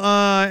 Well,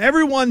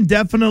 everyone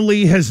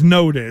definitely has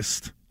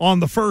noticed, on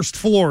the first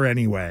floor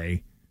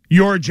anyway,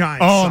 your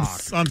giant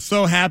sock. I'm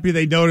so happy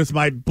they noticed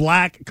my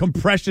black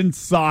compression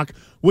sock,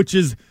 which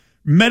is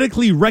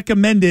medically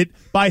recommended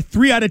by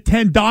 3 out of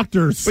 10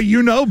 doctors. But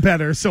you know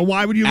better, so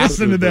why would you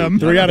listen to them?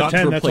 3 out of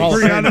 10, that's all.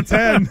 3 out of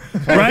 10,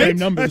 right?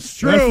 Numbers. That's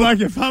true. That's like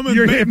if I'm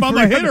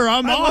a hitter,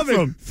 I'm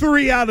awesome.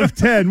 3 out of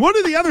 10. What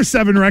do the other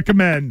 7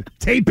 recommend?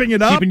 Taping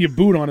it up? Keeping your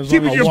boot on.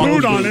 Keeping your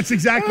boot on. That's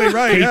exactly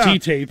right.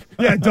 KT tape.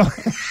 Yeah.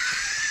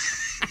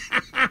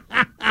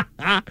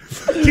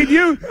 Can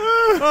you?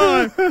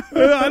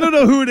 I don't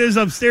know who it is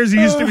upstairs. It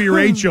used to be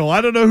Rachel. I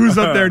don't know who's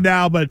up there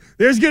now, but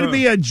there's going to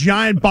be a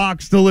giant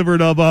box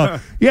delivered of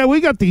yeah,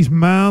 we got these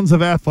mounds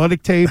of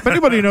athletic tape.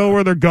 Anybody know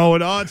where they're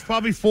going? Oh, it's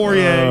probably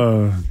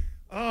Fauria.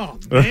 Oh,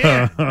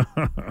 man.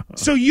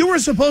 So you were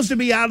supposed to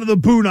be out of the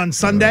boot on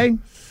Sunday?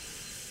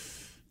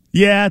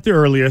 Yeah, at the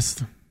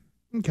earliest.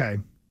 Okay.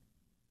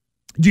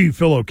 Do you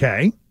feel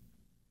okay?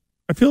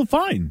 I feel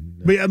fine.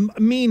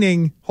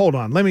 Meaning, hold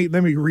on. Let me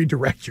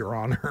redirect, Your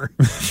Honor.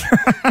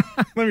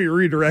 Let me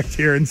redirect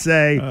here and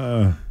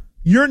say,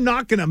 you're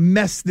not going to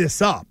mess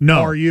this up,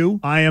 are you?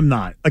 I am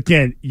not.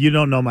 Again, you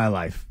don't know my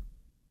life.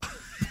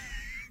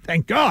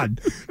 Thank God.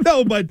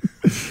 No, but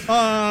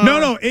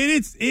no,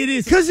 it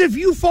is because if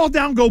you fall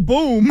down, go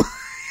boom.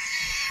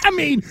 I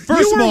mean,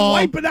 first you of were all,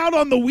 wiping out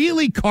on the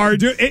wheelie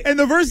cart, and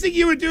the first thing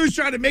you would do is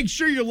try to make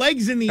sure your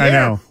leg's in the air. I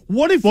know.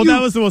 What if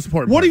that was the most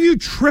important What part. if you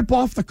trip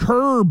off the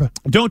curb?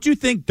 Don't you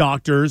think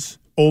doctors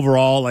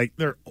overall, like,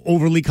 they're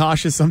overly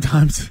cautious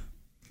sometimes?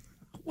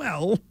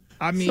 Well,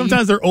 I mean,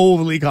 sometimes they're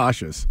overly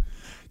cautious.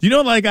 You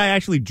know, like, I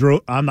actually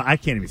drove. I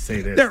can't even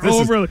say this. I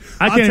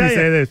can't even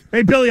say this.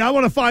 Hey, Billy, I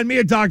want to find me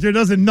a doctor who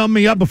doesn't numb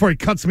me up before he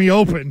cuts me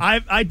open.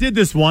 I did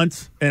this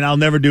once, and I'll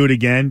never do it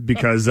again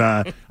because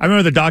I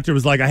remember the doctor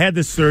was like, I had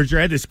this surgery.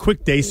 I had this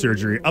quick day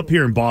surgery up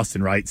here in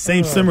Boston, right?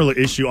 Similar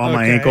issue on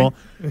my ankle.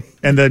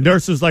 And the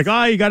nurse was like,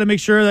 you got to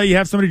make sure that you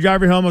have somebody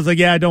drive you home. I was like,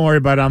 yeah, don't worry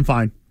about it. I'm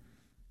fine.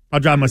 I'll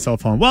drive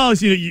myself home. Well,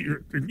 it's,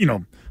 you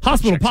know,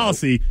 hospital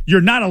policy, you're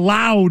not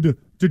allowed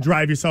to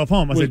drive yourself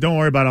home. I said, don't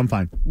worry about it. I'm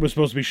fine. We're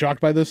supposed to be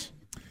shocked by this?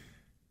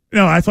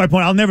 No, that's my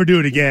point. I'll never do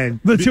it again.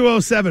 The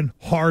 207,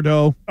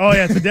 hardo. Oh,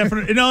 yeah, it's a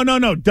definite. No,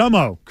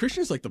 dumbo.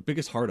 Christian's like the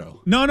biggest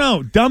hardo. No,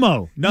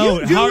 dumbo. No,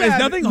 it's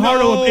nothing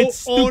hardo. It's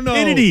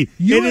stupidity.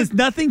 It is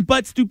nothing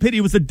but stupidity.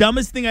 It was the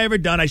dumbest thing I ever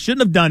done. I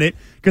shouldn't have done it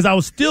because I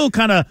was still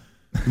kind of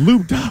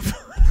looped up.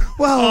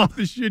 Well,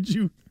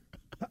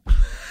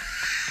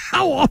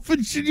 how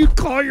often should you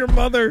call your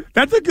mother?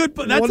 That's a good.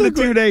 That's a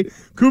good day.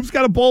 Coop's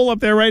got a poll up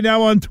there right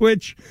now on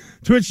Twitch.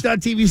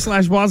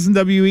 Twitch.tv/Boston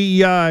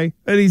WEEI,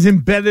 and he's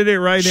embedded it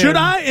right in. Should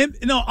I?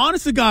 No,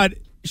 honest to God,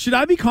 should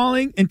I be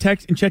calling and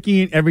text and checking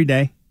in every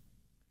day?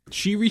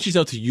 She reaches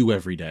out to you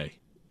every day.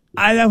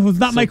 That was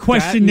not my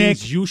question,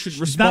 Nick. You should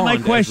respond. Not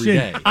my question.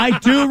 Every day. I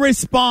do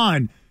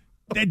respond.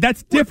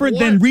 That's different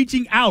than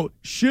reaching out.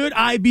 Should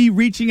I be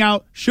reaching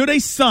out? Should a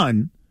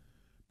son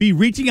be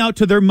reaching out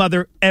to their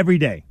mother every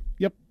day?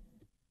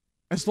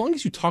 As long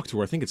as you talk to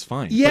her, I think it's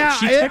fine. Yeah, but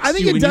she texts I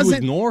think you it doesn't. You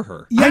ignore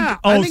her. Yeah,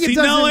 I think it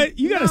doesn't. No,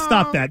 you got to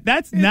stop that.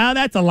 That's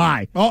a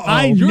lie.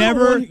 I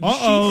never.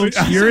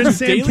 You're in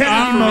Sam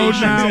Kennedy mode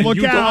now.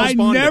 Look out! I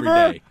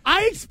never.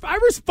 I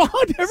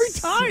respond every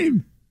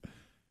time.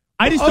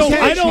 I just don't.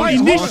 I don't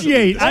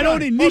initiate. I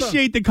don't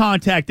initiate the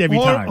contact every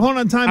time. Hold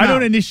on, time out. I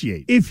don't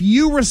initiate. If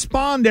you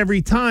respond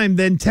every time,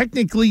 then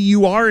technically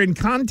you are in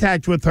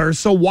contact with her.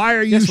 So why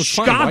are you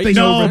scoffing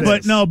over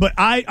this? But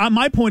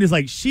my point is,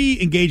 like,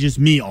 she engages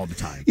me all the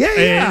time.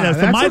 Yeah.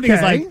 So my thing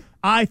is, like,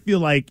 I feel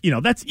like,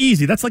 that's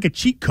easy. That's like a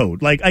cheat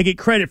code. Like, I get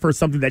credit for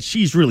something that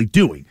she's really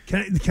doing.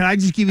 Can I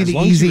just give you the easy?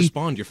 As long as you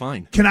respond, you're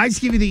fine. Can I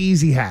just give you the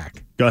easy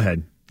hack? Go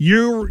ahead.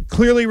 You're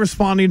clearly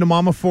responding to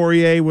Mama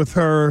Fauria with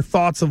her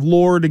thoughts of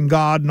Lord and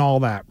God and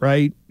all that,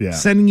 right? Yeah.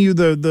 Sending you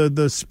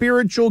the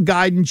spiritual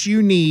guidance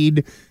you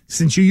need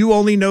since you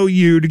only know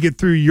you to get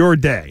through your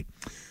day.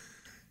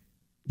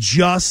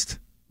 Just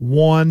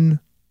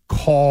one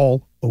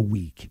call a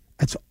week.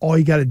 That's all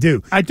you got to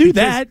do. I do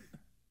that.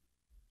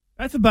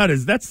 That's about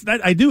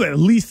I do at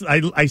least. I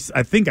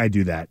think I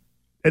do that.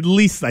 At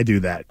least I do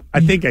that. I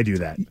think I do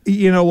that.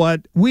 You know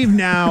what? We've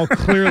now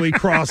clearly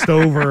crossed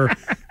over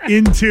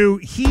into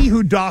he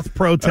who doth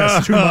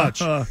protest too much.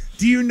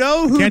 Do you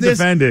know who Can't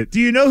defend it.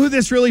 Do you know who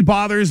this really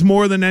bothers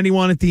more than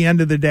anyone at the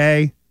end of the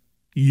day?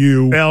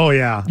 You. Oh,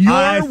 yeah.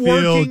 I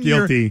feel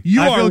guilty.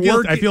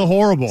 I feel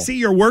horrible. See,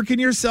 you're working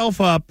yourself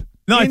up.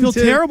 No, I feel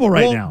terrible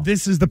right now.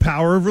 This is the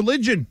power of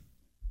religion.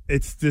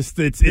 It's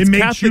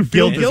Catholic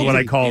guilt is what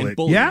I call it.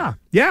 Yeah.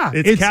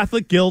 It's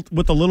Catholic guilt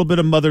with a little bit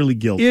of motherly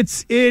guilt.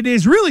 It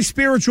is really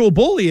spiritual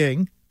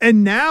bullying,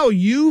 and now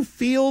you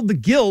feel the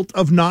guilt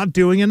of not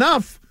doing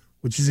enough,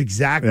 which is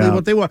exactly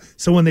what they want.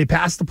 So when they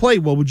pass the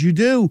plate, what would you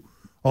do?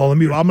 I'm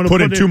going to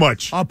put in too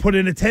much. I'll put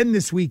in a 10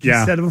 this week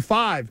instead of a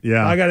 5.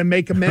 Yeah. I got to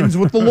make amends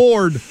with the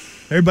Lord.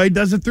 Everybody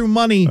does it through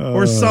money,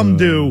 or some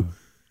do.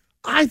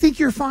 I think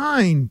you're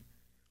fine.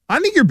 I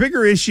think your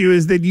bigger issue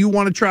is that you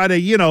want to try to,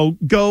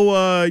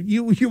 go.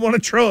 You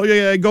want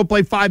to go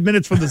play 5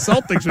 minutes for the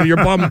Celtics with your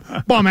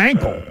bum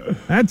ankle.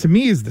 That to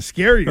me is the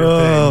scarier thing.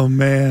 Oh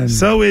man!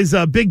 So is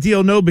Big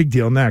Deal, No Big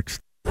Deal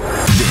next.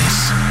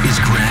 This is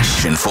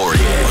Gresh and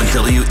Fauria on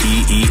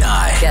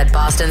WEEI. Get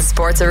Boston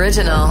Sports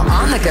Original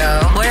on the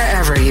go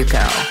wherever you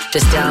go.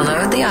 Just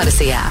download the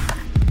Odyssey app.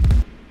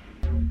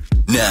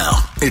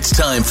 Now it's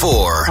time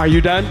for. Are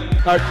you done?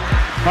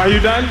 Are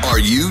you done? Are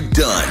you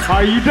done?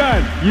 Are you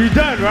done? You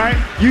done,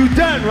 right? You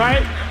done,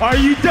 right? Are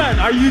you done?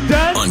 Are you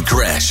done? On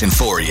Gresh and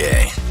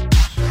Fauria.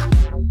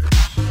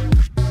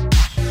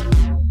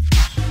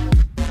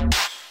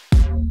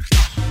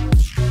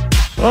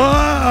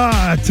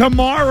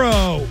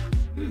 Tomorrow.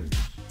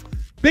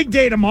 Big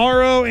day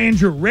tomorrow.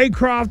 Andrew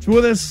Raycroft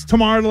with us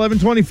tomorrow at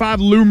 11:25.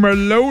 Lou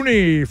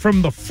Merlone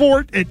from the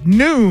Fort at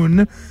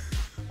noon.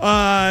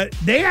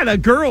 They had a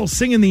girl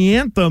singing the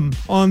anthem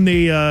on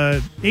the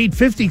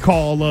 8:50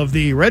 call of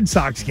the Red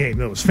Sox game.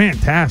 That was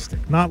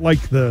fantastic. Not like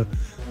the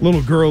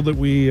little girl that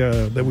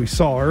we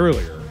saw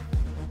earlier.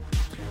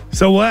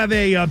 So we'll have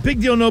a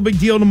big deal, no big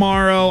deal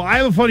tomorrow. I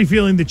have a funny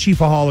feeling the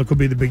Chiefaholic will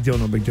be the big deal,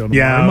 no big deal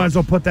tomorrow. Yeah. I might as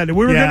well put that in.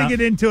 We were going to get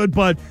into it,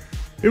 but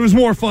it was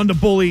more fun to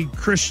bully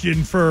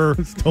Christian for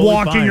totally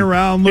walking fine.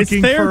 around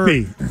looking It's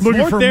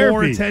for therapy.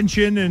 more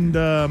attention.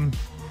 And,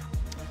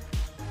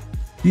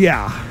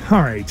 yeah.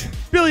 All right.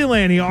 Billy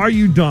Lanny, are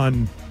you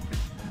done?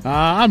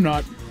 I'm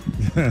not.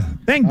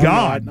 Thank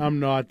God. I'm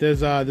not.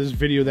 There's this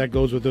video that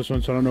goes with this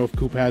one, so I don't know if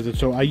Coop has it.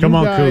 So are you Come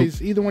on, guys,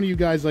 Coop. either one of you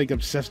guys, like,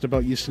 obsessed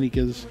about your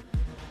sneakers?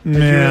 Like,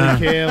 Yeah.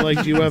 do you really care?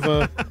 Like, do you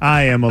ever...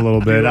 I am a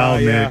little bit. I'll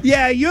admit.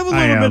 Yeah, you have a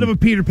little bit of a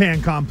Peter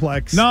Pan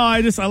complex. No, I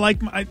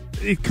like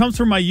it comes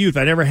from my youth.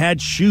 I never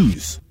had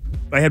shoes.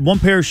 I had one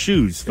pair of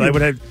shoes. I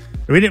would have.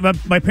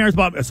 My parents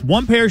bought us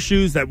one pair of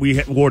shoes that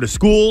we wore to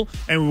school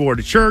and we wore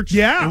to church.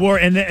 Yeah,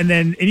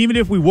 and even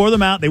if we wore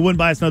them out, they wouldn't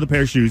buy us another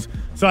pair of shoes.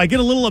 So I get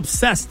a little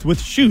obsessed with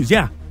shoes.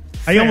 Yeah,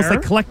 I almost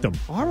like collect them.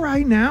 All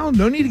right, now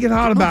no need to get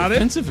hot about it.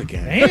 Defensive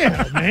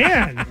again,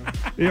 man.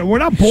 Yeah, we're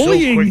not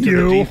bullying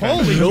you.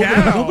 Holy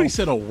cow! Nobody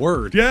said a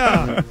word.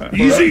 Yeah,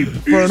 easy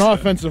for an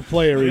offensive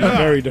player. He's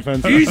very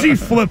defensive. Easy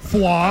flip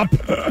flop.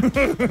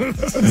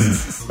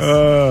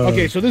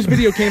 Okay, so this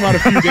video came out a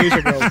few days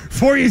ago.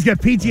 Fauria's got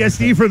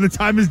PTSD for the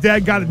time his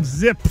dad got in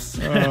zips.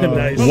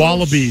 Nice.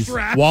 Wallabies.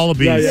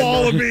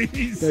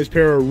 Wallabies. Nice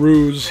pair of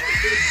ruse.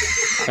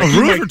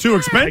 Ruse are too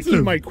expensive. I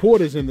keep my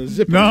quarters in the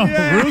zipper. No,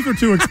 ruse are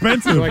too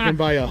expensive. So I can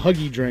buy a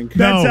Huggy drink.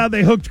 That's how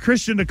they hooked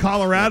Christian to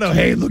Colorado.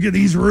 Hey, look at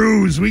these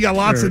ruse. We got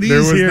lots of these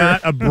here. here. There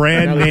was not a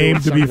brand name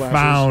to be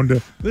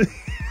found.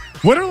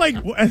 What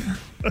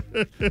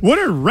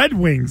are Red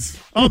Wings?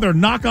 Oh, they're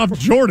knockoff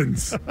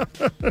Jordans.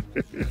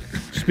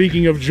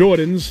 Speaking of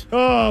Jordans,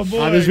 oh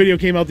boy, this video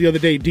came out the other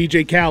day.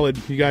 DJ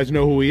Khaled, you guys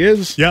know who he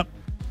is? Yep.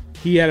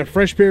 He had a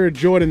fresh pair of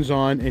Jordans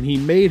on, and he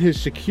made his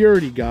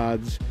security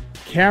guards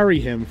carry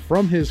him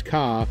from his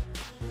car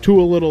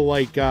to a little,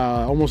 like,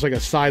 almost like a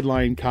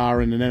sideline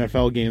car in an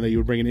NFL game that you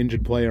would bring an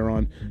injured player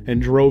on,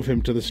 and drove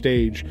him to the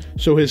stage.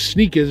 So his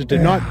sneakers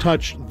did not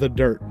touch the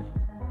dirt.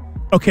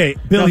 Okay,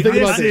 Billy, now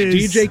think about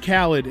this. DJ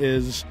Khaled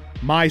is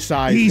my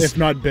size, if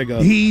not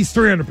bigger. He's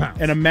 300 pounds.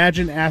 And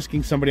imagine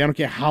asking somebody, I don't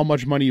care how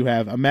much money you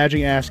have,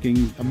 imagine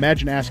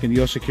asking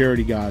your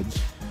security guards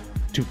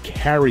to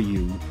carry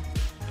you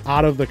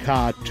out of the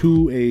car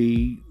to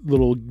a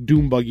little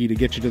doom buggy to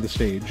get you to the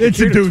stage. It's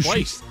a douche.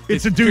 Twice.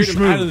 It's a douche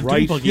move, out of the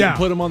right? Doom buggy and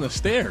put him on the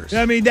stairs.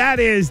 I mean,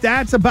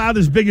 that's about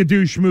as big a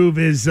douche move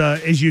as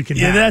you can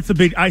have. That's a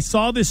big. I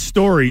saw this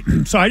story,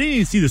 so I didn't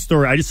even see the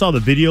story. I just saw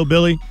the video,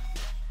 Billy,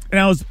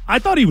 and I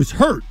thought he was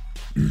hurt,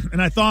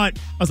 and I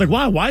was like,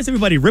 wow, why is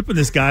everybody ripping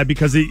this guy?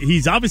 Because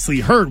he's obviously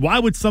hurt. Why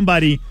would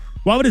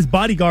his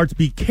bodyguards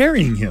be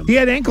carrying him? He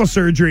had ankle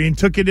surgery and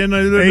took it in.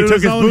 He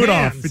took his boot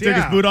off. He took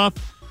his boot off.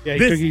 Yeah,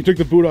 he took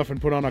the boot off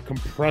and put on a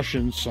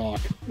compression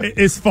sock.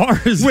 As far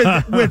as with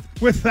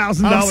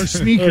 $1,000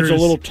 sneakers, it's a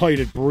little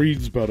tight. It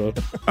breathes better.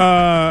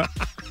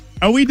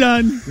 Are we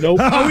done? Nope.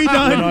 Are we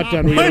done? We're not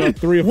done. We got about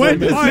 3 or 4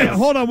 minutes. All right,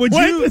 hold on.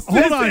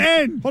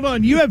 Hold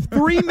on. You have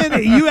 3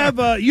 minutes. You have.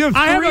 I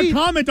have a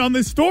comment on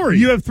this story.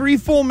 You have 3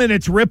 full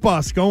minutes. Rip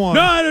us. Go on.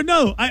 No, I don't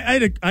know.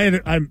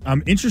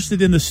 I'm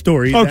interested in the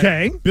story.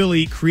 Okay. That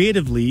Billy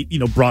creatively,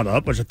 brought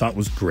up, which I thought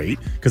was great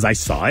because I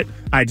saw it.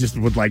 I just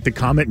would like to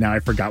comment. Now I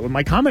forgot what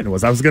my comment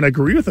was. I was going to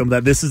agree with him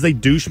that this is a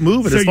douche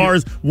move. And as far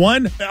as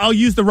I'll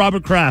use the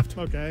Robert Kraft.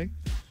 Okay.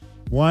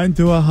 1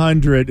 to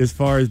 100 as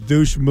far as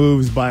douche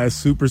moves by a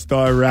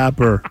superstar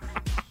rapper.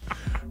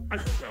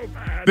 So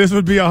bad. This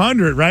would be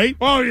 100, right?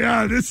 Oh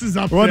yeah, this is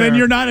up there. Well, then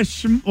you're not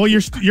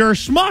you're a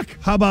schmuck.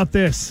 How about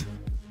this?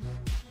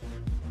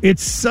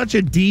 It's such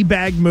a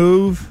D-bag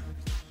move.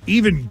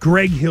 Even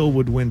Greg Hill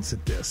would wince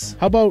at this.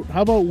 How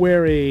about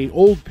wear a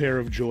old pair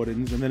of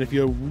Jordans, and then if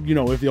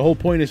if the whole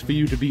point is for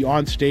you to be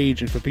on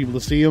stage and for people to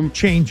see them,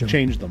 change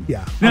them.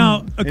 Yeah.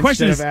 Now a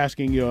question instead of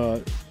asking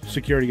your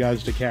security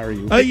guys to carry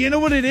you. You know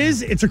what it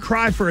is? It's a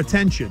cry for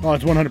attention. Oh,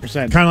 it's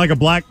 100%. Kind of like a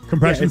black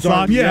compression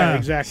sock. Yeah,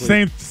 exactly.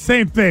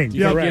 Same thing. Do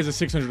you think he has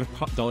a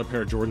 $600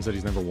 pair of Jordans that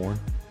he's never worn?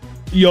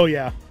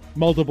 Yeah.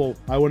 Multiple.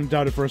 I wouldn't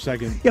doubt it for a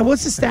second. Yeah,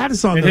 what's the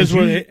status on and those?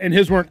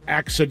 His weren't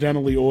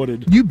accidentally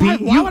ordered.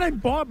 Why would I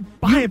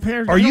buy a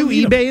pair? Are you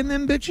eBaying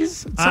them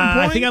bitches at some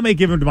point? I think I may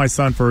give them to my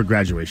son for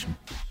graduation.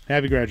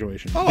 Happy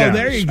graduation. Oh,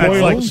 there you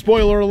go.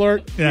 Spoiler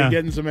alert. Yeah. You're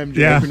getting some MJ.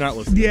 Yeah. If you're not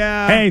listening.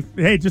 Yeah.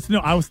 Hey, just know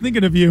I was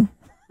thinking of you.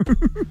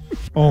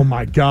 Oh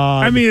my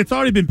God! I mean, it's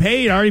already been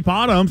paid. I already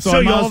bought them, so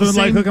I might as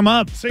well hook them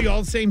up. So you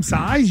all the same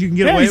size? You can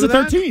get away he's with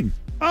a 13.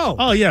 That?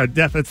 Oh yeah,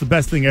 that's the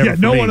best thing ever. Yeah,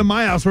 no one in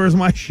my house wears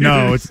my shoes.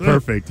 No, it's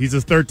perfect. He's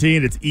just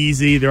 13. It's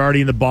easy. They're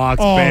already in the box.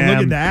 Oh, Bam.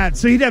 look at that!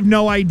 So he'd have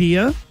no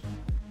idea.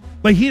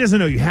 Like he doesn't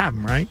know you have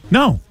them, right?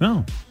 No.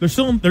 They're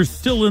still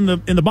in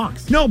the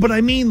box. No, but I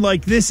mean,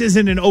 like this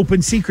isn't an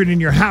open secret in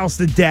your house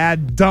that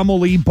Dad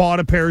dumbly bought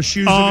a pair of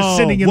shoes that are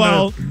sitting in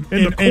the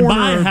corner. In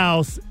my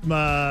house,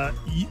 my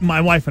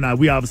wife and I,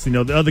 we obviously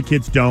know. The other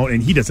kids don't,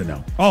 and he doesn't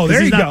know. Oh, there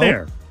you he's go. Not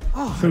there.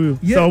 Oh,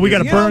 so we got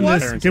to burn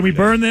this. Can we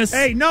burn this?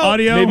 Hey, no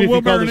audio. Maybe if we'll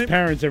he called burn his it.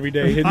 parents every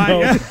day, he'd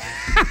know.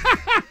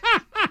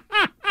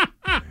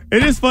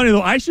 It is funny,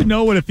 though. I should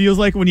know what it feels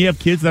like when you have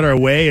kids that are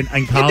away and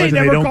in college and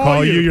they don't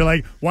call you. You're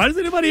like, why does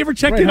anybody ever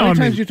check in how on many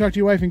me? times do you talk to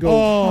your wife and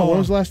go, when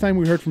was the last time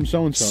we heard from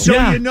so-and-so?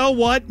 So you know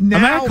what?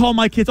 Now I call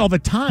my kids all the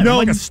time. I'm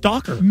like a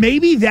stalker.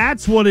 Maybe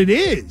that's what it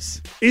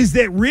is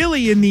that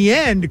really, in the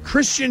end,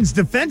 Christian's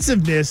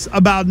defensiveness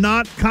about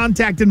not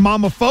contacting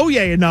Mama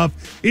Fauria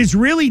enough is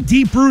really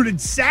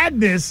deep-rooted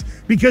sadness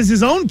because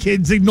his own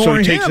kids ignore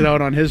him. So he takes it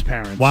out on his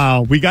parents.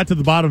 Wow, we got to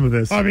the bottom of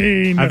this. I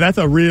mean, that's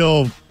a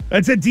real...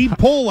 That's a deep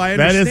pull, I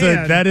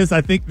understand. That is, I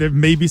think there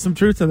may be some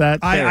truth to that.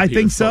 I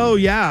think so,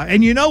 yeah.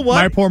 And you know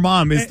what? My poor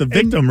mom is the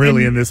victim,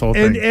 really, in this whole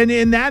thing. And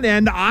in that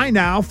end, I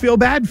now feel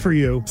bad for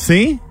you.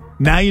 See?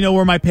 Now you know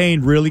where my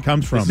pain really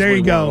comes from. There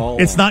you go.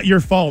 It's not your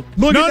fault.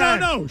 Look no, at that.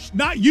 No,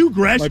 not you,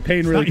 Gresh. My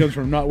pain really comes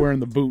from not wearing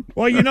the boot.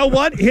 Well, you know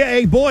what?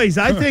 Hey, boys,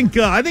 I think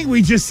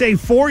we just say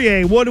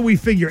Fauria. What do we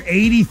figure?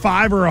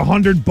 $85 or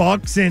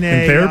 $100 in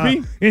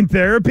therapy? In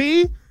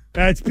therapy?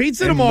 It's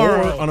pizza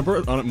tomorrow.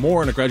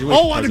 More on a graduation.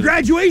 Oh, on the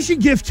graduation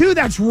gift, too.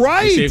 That's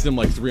right. I saved them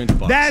like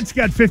 $300. That's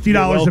got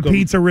 $50 of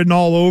pizza written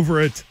all over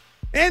it.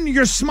 And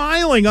you're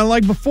smiling,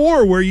 unlike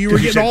before where you were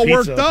getting all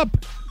worked up.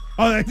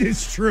 Oh, that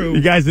is true.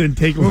 You guys didn't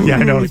take... Yeah,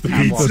 I know. It's the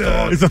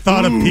pizza. It's the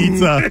thought of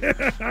pizza.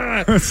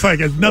 It's like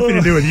it has nothing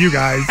to do with you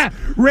guys.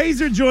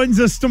 Razor joins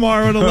us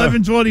tomorrow at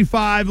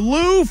 11:25.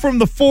 Lou from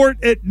the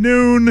Fort at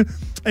noon.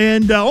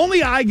 And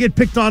only I get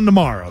picked on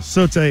tomorrow.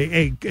 So it's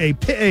a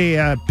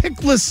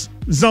pickless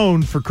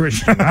zone for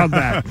Christian. How's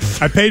that?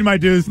 I paid my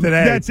dues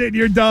today. That's it.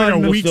 You're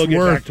done. We'll still get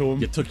back to him.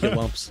 You took your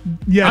lumps.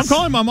 Yes. I'm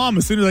calling my mom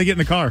as soon as I get in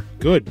the car.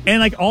 Good. And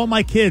like all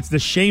my kids to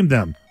shame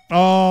them.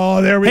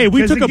 Oh, there we go. Hey,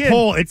 we took a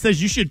poll. It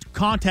says you should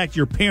contact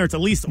your parents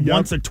at least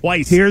once or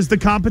twice. Here's the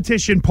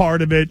competition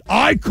part of it.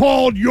 I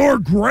called your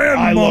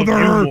grandmother.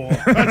 I love you more.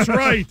 That's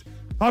right.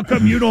 How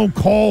come you don't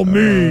call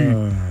me?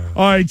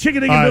 All right,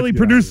 Chicken and Billy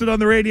produced it on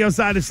the radio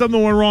side. If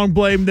something went wrong,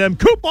 blame them.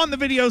 Coop on the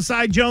video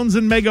side. Jones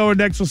and Mego are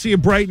next. We'll see you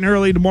bright and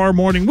early tomorrow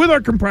morning with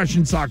our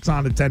compression socks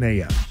on at 10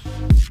 a.m.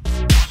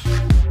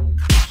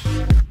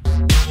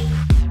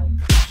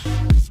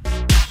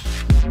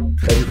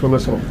 Thank you for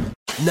listening.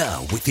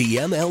 Now, with the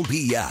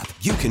MLB app,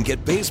 you can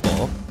get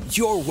baseball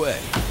your way.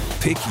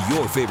 Pick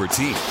your favorite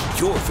team,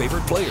 your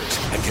favorite players,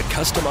 and get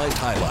customized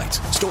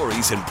highlights,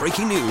 stories, and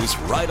breaking news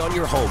right on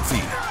your home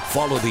feed.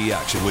 Follow the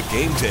action with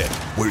Game Day,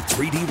 where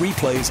 3D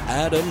replays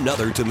add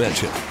another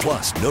dimension.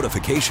 Plus,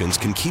 notifications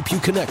can keep you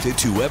connected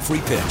to every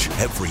pitch,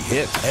 every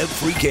hit,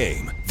 every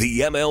game. The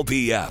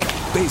MLB app.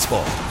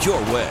 Baseball your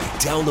way.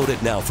 Download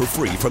it now for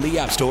free from the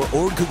App Store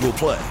or Google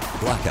Play.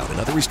 Blackout and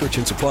other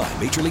restrictions apply.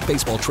 Major League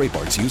Baseball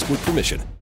trademarks used with permission.